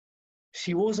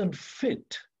 she wasn't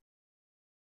fit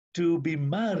to be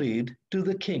married to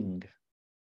the king.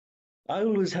 I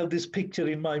always have this picture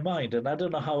in my mind, and I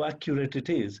don't know how accurate it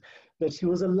is, that she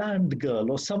was a land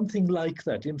girl or something like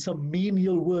that in some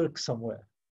menial work somewhere.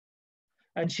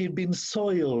 And she'd been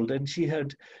soiled, and she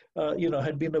had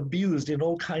been abused in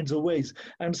all kinds of ways.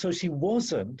 And so she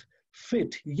wasn't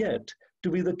fit yet to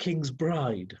be the king's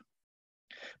bride.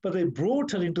 But they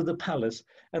brought her into the palace,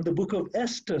 and the book of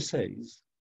Esther says,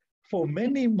 for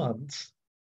many months,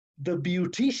 the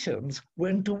beauticians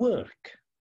went to work.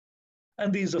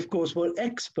 And these, of course, were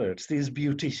experts, these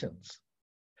beauticians.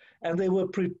 And they were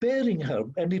preparing her,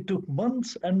 and it took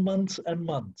months and months and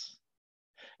months.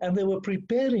 And they were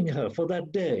preparing her for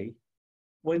that day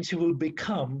when she will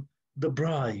become the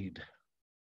bride,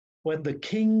 when the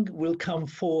king will come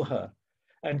for her,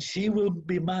 and she will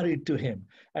be married to him,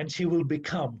 and she will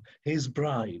become his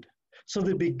bride. So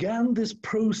they began this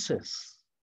process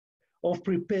of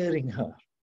preparing her.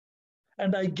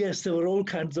 And I guess there were all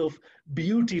kinds of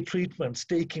beauty treatments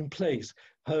taking place,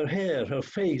 her hair, her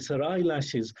face, her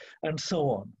eyelashes, and so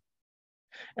on.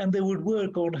 And they would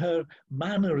work on her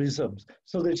mannerisms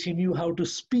so that she knew how to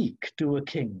speak to a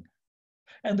king.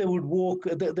 And they would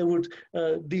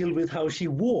deal with how she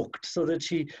walked so that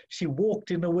she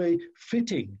walked in a way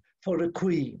fitting for a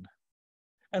queen.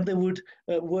 And they would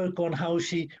work on how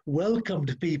she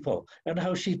welcomed people and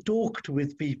how she talked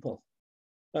with people.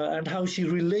 And how she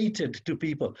related to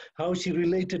people, how she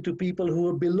related to people who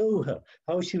were below her,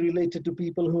 how she related to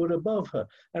people who were above her,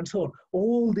 and so on.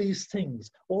 All these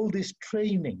things, all this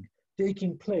training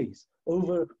taking place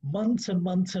over months and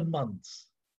months and months.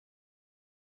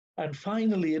 And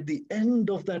finally, at the end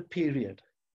of that period,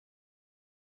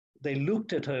 they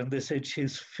looked at her and they said,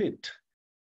 she's fit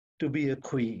to be a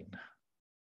queen.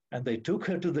 And they took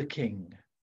her to the king,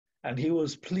 and he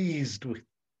was pleased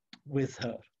with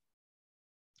her.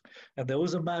 And there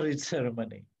was a marriage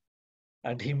ceremony,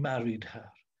 and he married her.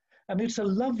 And it's a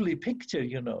lovely picture,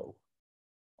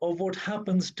 of what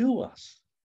happens to us.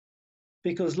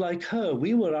 Because like her,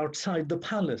 we were outside the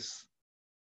palace.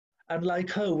 And like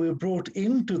her, we were brought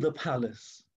into the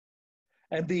palace.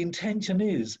 And the intention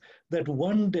is that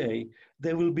one day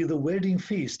there will be the wedding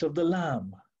feast of the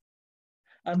Lamb.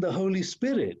 And the Holy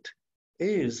Spirit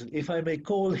is, if I may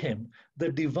call him,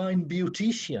 the divine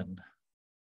beautician.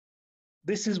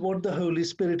 This is what the Holy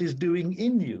Spirit is doing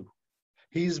in you.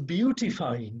 He is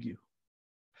beautifying you.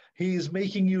 He is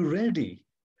making you ready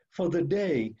for the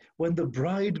day when the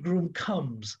bridegroom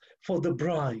comes for the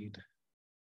bride.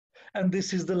 And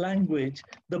this is the language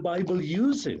the Bible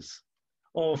uses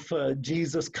of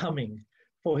Jesus coming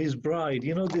for his bride.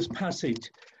 You know this passage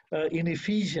in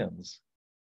Ephesians,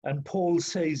 and Paul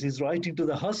says he's writing to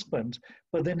the husbands,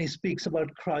 but then he speaks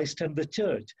about Christ and the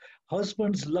church.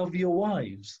 Husbands, love your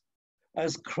wives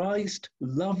as Christ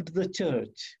loved the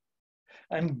church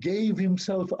and gave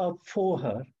himself up for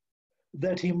her,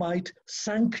 that he might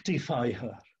sanctify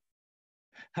her,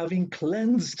 having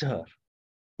cleansed her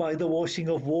by the washing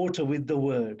of water with the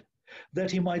word,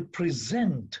 that he might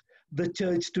present the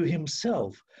church to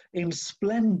himself in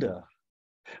splendor,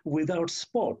 without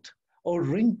spot or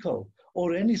wrinkle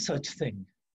or any such thing,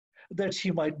 that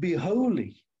she might be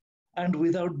holy and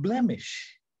without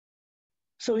blemish.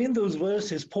 So in those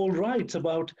verses, Paul writes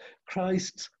about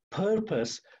Christ's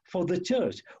purpose for the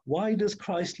church. Why does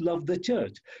Christ love the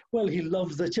church? Well, he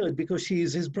loves the church because she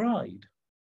is his bride.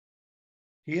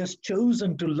 He has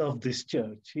chosen to love this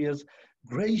church. He has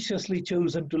graciously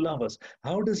chosen to love us.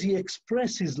 How does he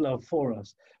express his love for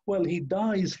us? Well, he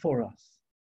dies for us.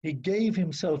 He gave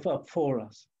himself up for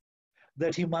us,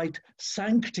 that he might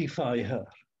sanctify her,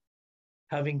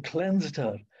 having cleansed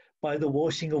her by the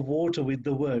washing of water with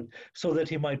the word, so that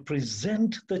he might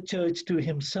present the church to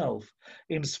himself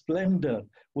in splendor,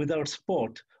 without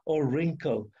spot or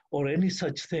wrinkle or any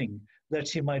such thing, that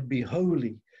she might be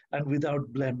holy and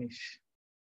without blemish.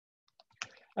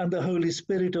 And the Holy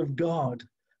Spirit of God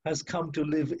has come to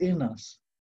live in us,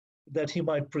 that he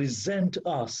might present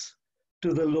us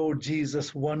to the Lord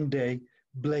Jesus one day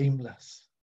blameless.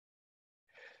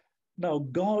 Now,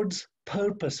 God's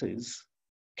purposes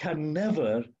can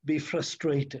never be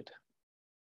frustrated.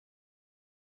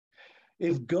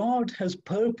 If God has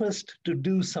purposed to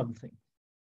do something,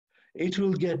 it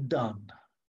will get done.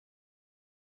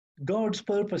 God's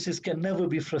purposes can never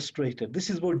be frustrated. This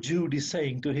is what Jude is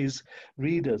saying to his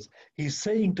readers. He's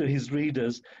saying to his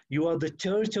readers, you are the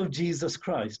church of Jesus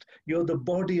Christ. You're the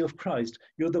body of Christ.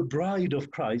 You're the bride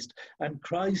of Christ. And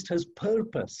Christ has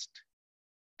purposed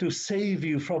to save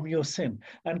you from your sin.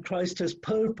 And Christ has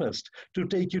purposed to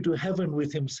take you to heaven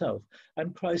with himself.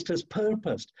 And Christ has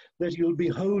purposed that you'll be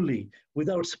holy,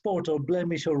 without spot or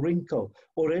blemish or wrinkle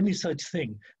or any such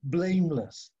thing,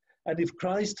 blameless. And if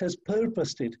Christ has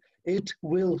purposed it, it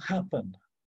will happen.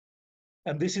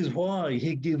 And this is why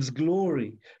he gives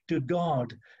glory to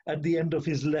God at the end of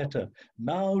his letter.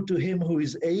 Now to him who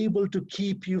is able to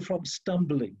keep you from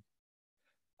stumbling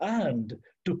and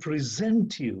to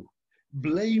present you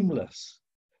blameless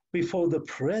before the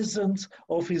presence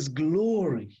of his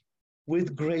glory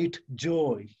with great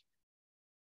joy.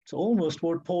 It's almost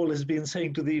what Paul has been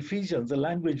saying to the Ephesians. The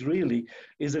language really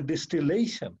is a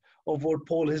distillation of what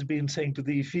Paul has been saying to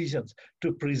the Ephesians,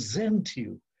 to present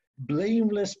you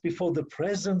blameless before the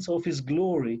presence of his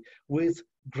glory with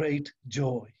great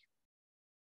joy.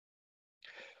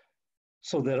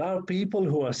 So there are people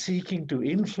who are seeking to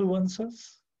influence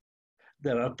us.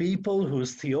 There are people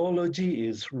whose theology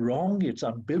is wrong, it's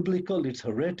unbiblical, it's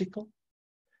heretical,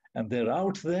 and they're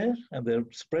out there and they're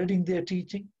spreading their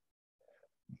teaching.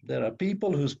 There are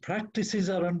people whose practices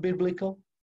are unbiblical.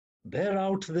 They're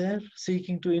out there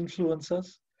seeking to influence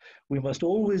us. We must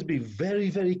always be very,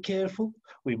 very careful.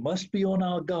 We must be on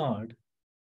our guard.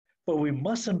 But we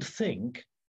mustn't think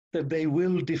that they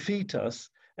will defeat us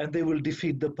and they will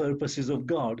defeat the purposes of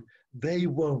God. They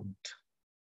won't.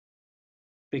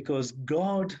 Because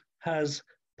God has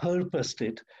purposed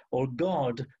it, or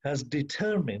God has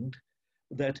determined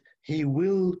that he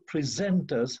will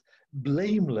present us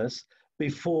blameless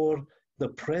before the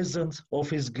presence of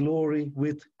his glory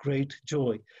with great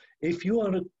joy. If you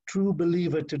are a true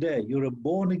believer today, you're a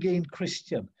born-again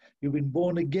Christian, you've been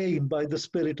born again by the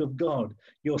Spirit of God,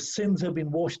 your sins have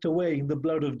been washed away in the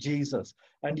blood of Jesus,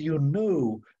 and you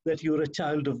know that you're a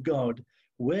child of God,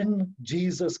 when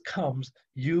Jesus comes,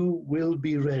 you will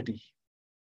be ready.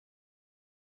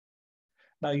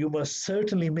 Now, you must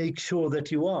certainly make sure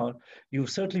that you are. You've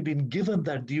certainly been given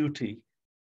that duty,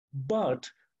 but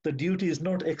the duty is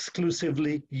not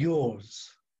exclusively yours.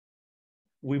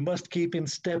 We must keep in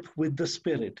step with the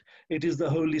Spirit. It is the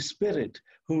Holy Spirit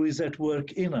who is at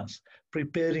work in us,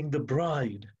 preparing the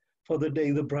bride for the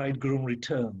day the bridegroom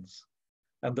returns.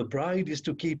 And the bride is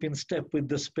to keep in step with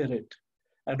the Spirit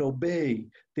and obey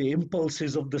the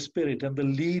impulses of the Spirit and the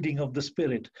leading of the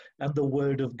Spirit and the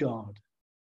Word of God.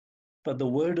 But the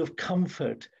word of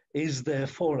comfort is there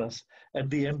for us at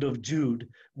the end of Jude.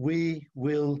 We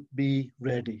will be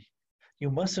ready. You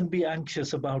mustn't be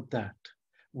anxious about that.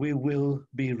 we will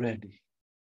be ready.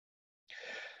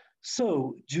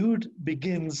 So Jude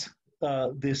begins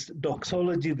this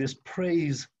doxology, this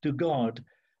praise to God,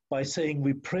 by saying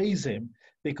we praise him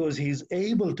because he's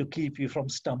able to keep you from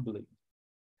stumbling,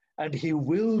 and he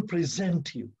will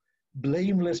present you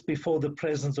blameless before the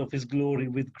presence of his glory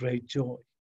with great joy.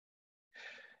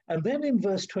 And then in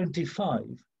verse 25,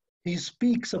 he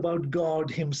speaks about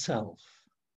God himself.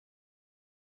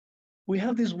 We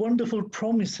have these wonderful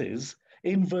promises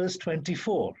in verse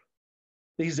 24.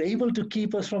 He's able to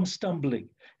keep us from stumbling,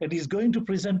 and he's going to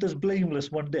present us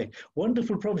blameless one day.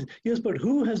 Wonderful promise. Yes, but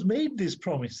who has made these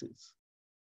promises?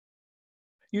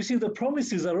 You see, the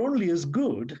promises are only as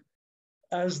good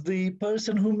as the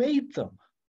person who made them.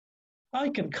 I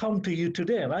can come to you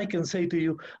today and I can say to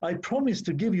you, I promise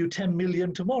to give you 10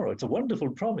 million tomorrow. It's a wonderful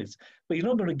promise, but you're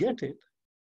not going to get it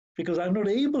because I'm not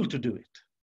able to do it.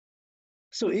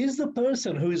 So is the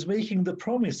person who is making the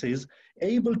promises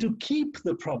able to keep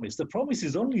the promise? The promise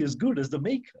is only as good as the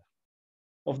maker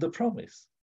of the promise.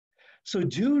 So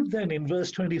Jude then in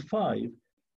verse 25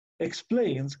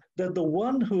 explains that the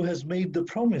one who has made the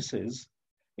promises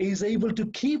is able to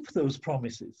keep those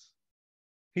promises.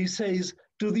 He says,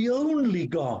 to the only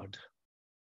God.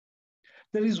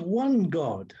 There is one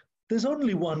God. There's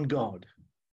only one God.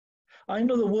 I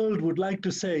know the world would like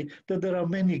to say that there are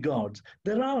many gods.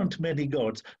 There aren't many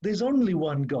gods. There's only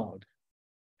one God.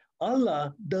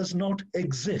 Allah does not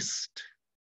exist.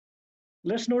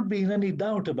 Let's not be in any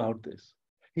doubt about this.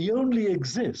 He only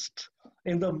exists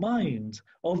in the minds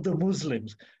of the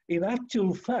Muslims. In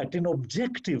actual fact, in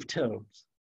objective terms,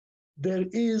 there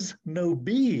is no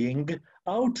being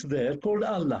out there called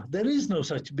Allah. There is no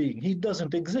such being. He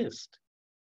doesn't exist.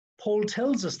 Paul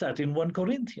tells us that in 1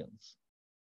 Corinthians.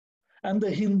 And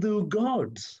the Hindu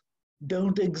gods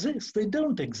don't exist. They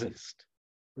don't exist.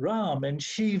 Ram and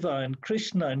Shiva and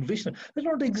Krishna and Vishnu, they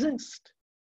don't exist.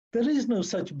 There is no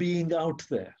such being out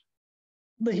there.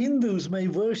 The Hindus may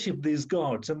worship these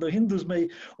gods, and the Hindus may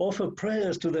offer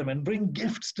prayers to them and bring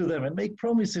gifts to them and make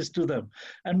promises to them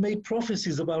and make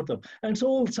prophecies about them. And it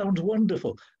all sounds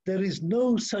wonderful. There is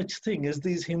no such thing as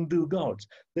these Hindu gods.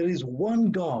 There is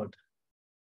one God.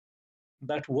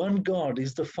 That one God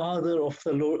is the Father of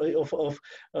the Lord,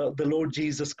 the Lord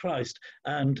Jesus Christ,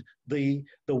 and the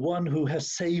one who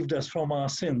has saved us from our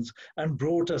sins and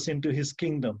brought us into his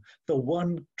kingdom, the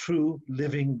one true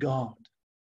living God.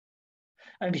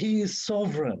 And he is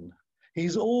sovereign.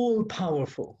 He's all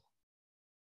powerful.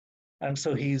 And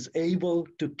so he's able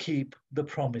to keep the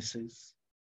promises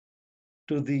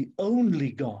to the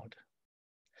only God.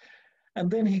 And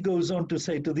then he goes on to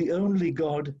say, to the only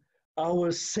God,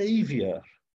 our Savior,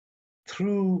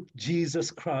 through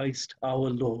Jesus Christ our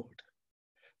Lord.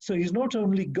 So he's not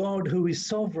only God who is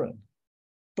sovereign,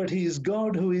 but he is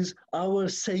God who is our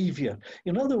Savior.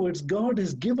 In other words, God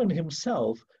has given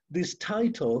himself this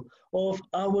title of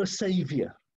our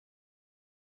Savior.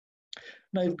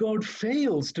 Now, if God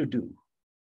fails to do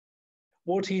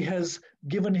what he has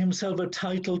given himself a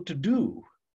title to do,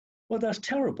 well, that's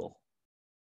terrible.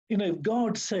 You know, if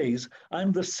God says,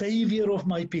 I'm the Savior of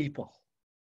my people,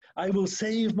 I will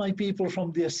save my people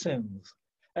from their sins,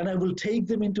 and I will take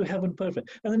them into heaven perfect,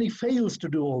 and then he fails to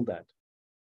do all that,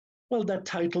 well, that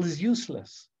title is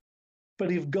useless.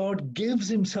 But if God gives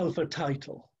himself a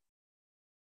title,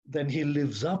 then he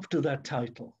lives up to that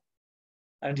title,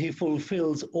 and he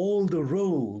fulfills all the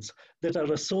roles that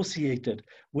are associated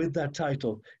with that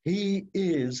title. He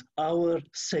is our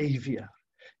Savior.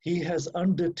 He has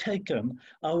undertaken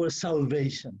our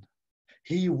salvation.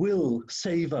 He will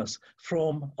save us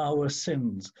from our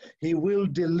sins. He will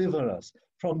deliver us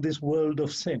from this world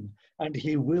of sin, and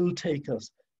he will take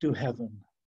us to heaven.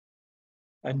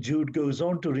 And Jude goes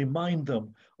on to remind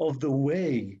them of the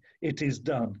way it is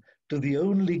done, to the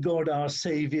only God, our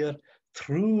Savior,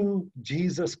 through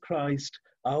Jesus Christ,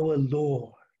 our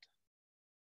Lord.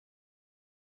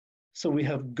 So we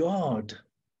have God,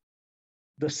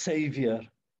 the Savior,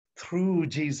 through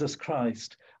Jesus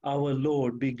Christ, our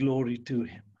Lord, be glory to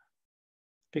him.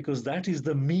 Because that is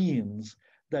the means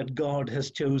that God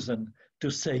has chosen to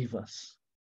save us.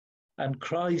 And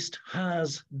Christ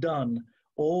has done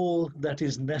all that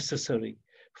is necessary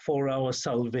for our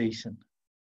salvation.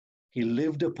 He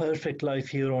lived a perfect life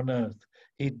here on earth.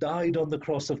 He died on the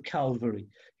cross of Calvary.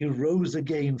 He rose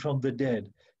again from the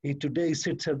dead. He today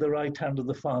sits at the right hand of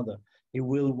the Father. He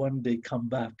will one day come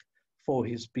back for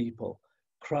his people.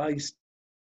 Christ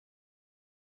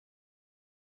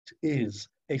is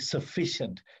a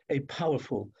sufficient, a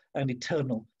powerful, and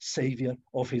eternal Savior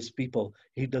of his people.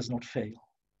 He does not fail.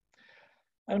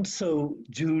 And so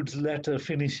Jude's letter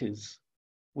finishes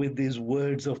with these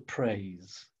words of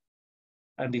praise.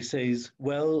 And he says,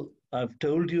 well, I've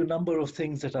told you a number of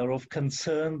things that are of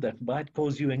concern that might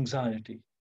cause you anxiety.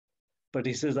 But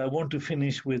he says, I want to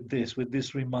finish with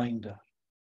this reminder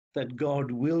that God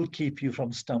will keep you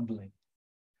from stumbling,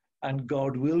 and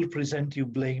God will present you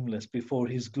blameless before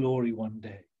his glory one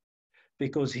day,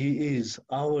 because he is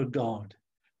our God,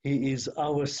 he is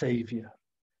our Savior,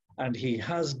 and he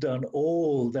has done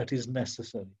all that is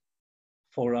necessary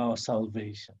for our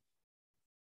salvation.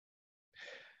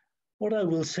 What I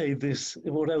will say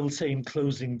in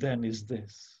closing then is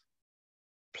this.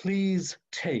 Please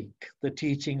take the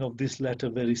teaching of this letter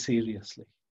very seriously.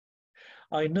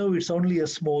 I know it's only a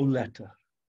small letter.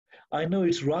 I know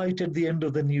it's right at the end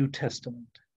of the New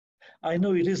Testament. I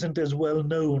know it isn't as well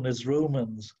known as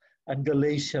Romans and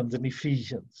Galatians and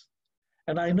Ephesians.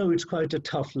 And I know it's quite a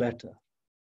tough letter,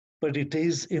 but it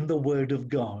is in the Word of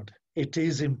God. It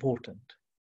is important.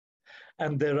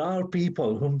 And there are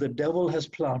people whom the devil has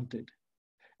planted,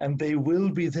 and they will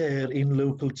be there in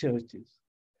local churches,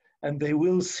 and they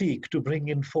will seek to bring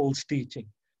in false teaching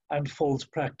and false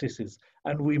practices,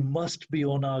 and we must be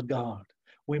on our guard.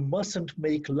 We mustn't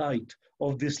make light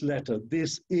of this letter.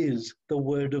 This is the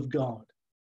Word of God.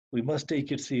 We must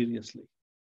take it seriously.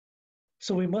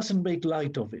 So we mustn't make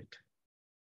light of it.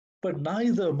 But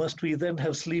neither must we then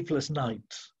have sleepless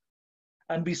nights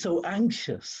and be so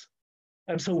anxious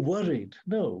and so worried.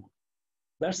 No,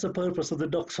 that's the purpose of the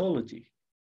doxology.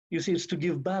 You see, it's to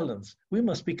give balance. We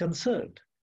must be concerned.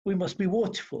 We must be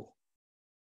watchful.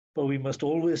 But we must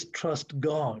always trust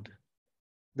God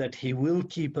that he will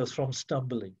keep us from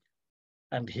stumbling,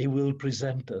 and he will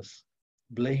present us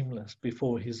blameless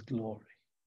before his glory.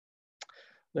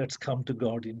 Let's come to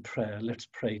God in prayer. Let's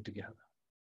pray together.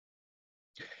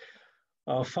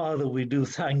 Our Father, we do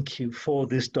thank you for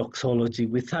this doxology.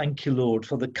 We thank you, Lord,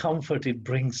 for the comfort it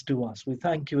brings to us. We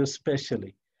thank you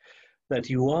especially that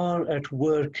you are at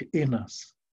work in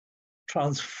us,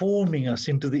 transforming us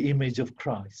into the image of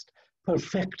Christ,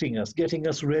 perfecting us, getting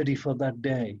us ready for that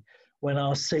day when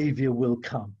our Savior will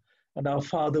come. And our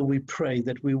Father, we pray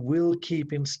that we will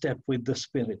keep in step with the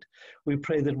Spirit. We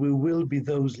pray that we will be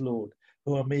those, Lord,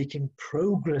 who are making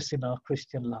progress in our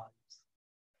Christian lives.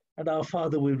 And our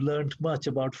Father, we've learned much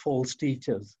about false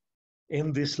teachers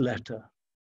in this letter.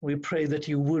 We pray that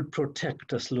you would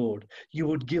protect us, Lord. You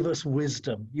would give us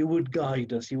wisdom. You would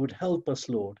guide us. You would help us,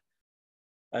 Lord,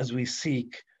 as we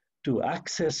seek to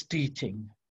access teaching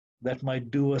that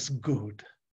might do us good.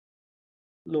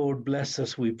 Lord, bless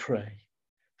us, we pray,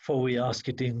 for we ask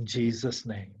it in Jesus'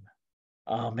 name.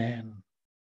 Amen.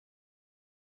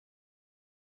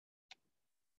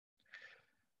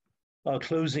 Our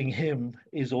closing hymn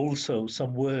is also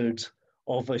some words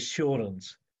of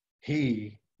assurance.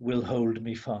 He will hold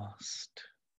me fast.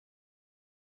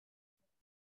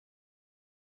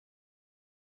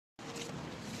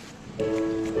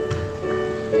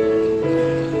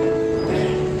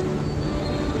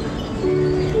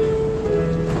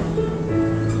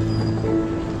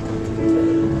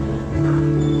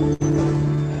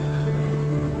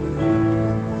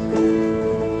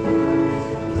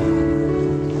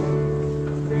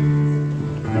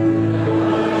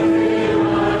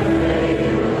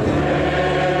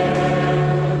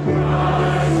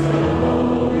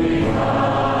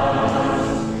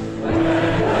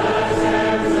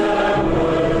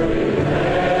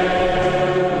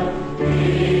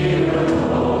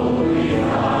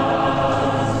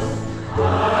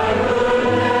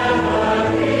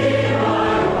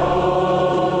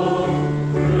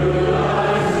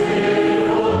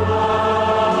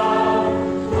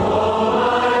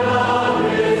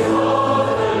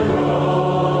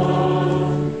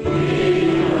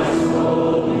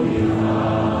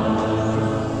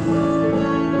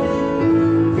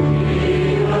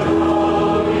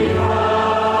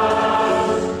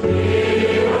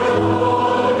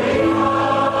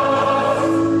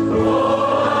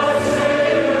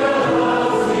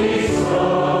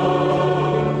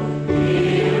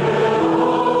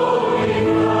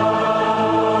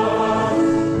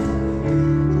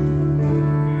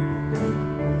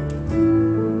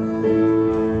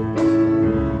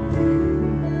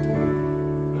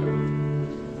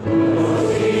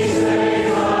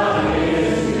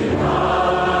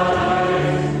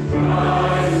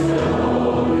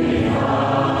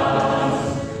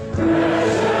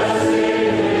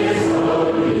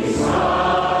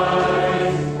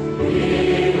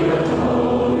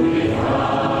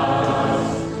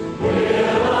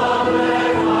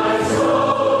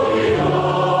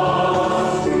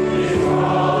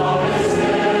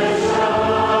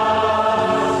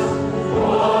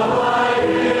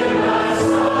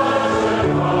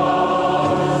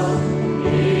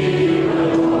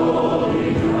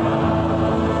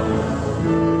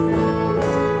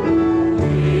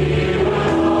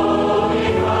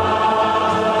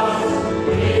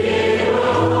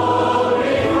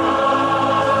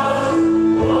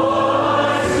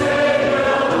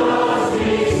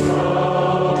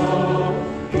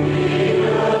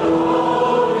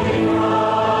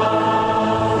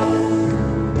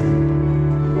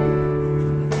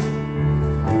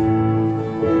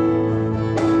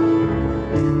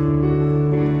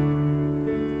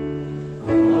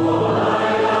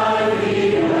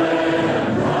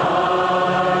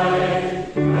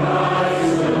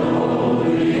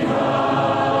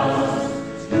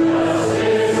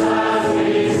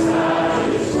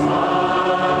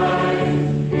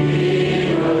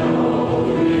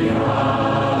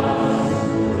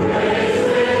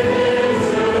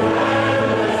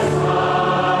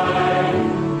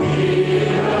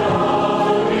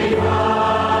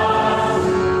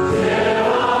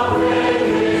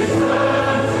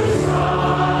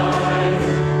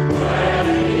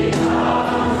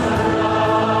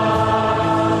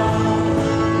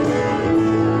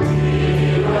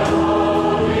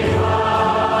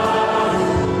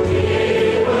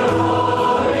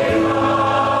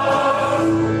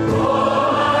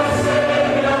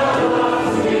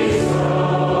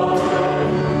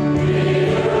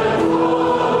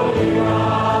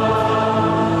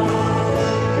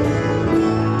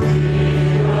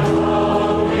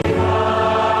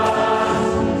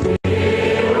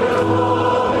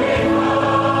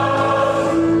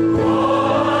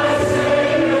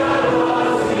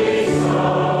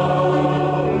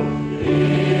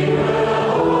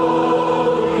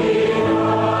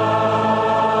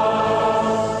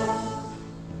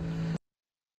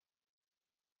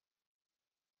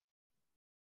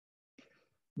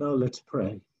 Now let's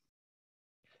pray.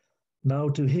 Now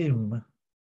to him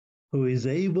who is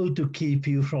able to keep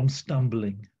you from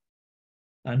stumbling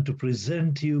and to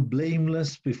present you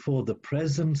blameless before the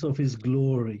presence of his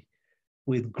glory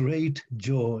with great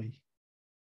joy,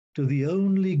 to the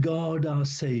only God our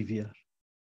Saviour,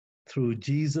 through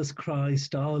Jesus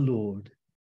Christ our Lord,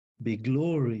 be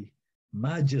glory,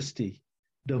 majesty,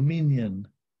 dominion,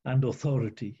 and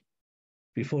authority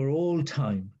before all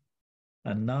time,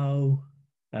 and now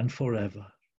and forever.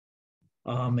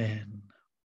 Amen.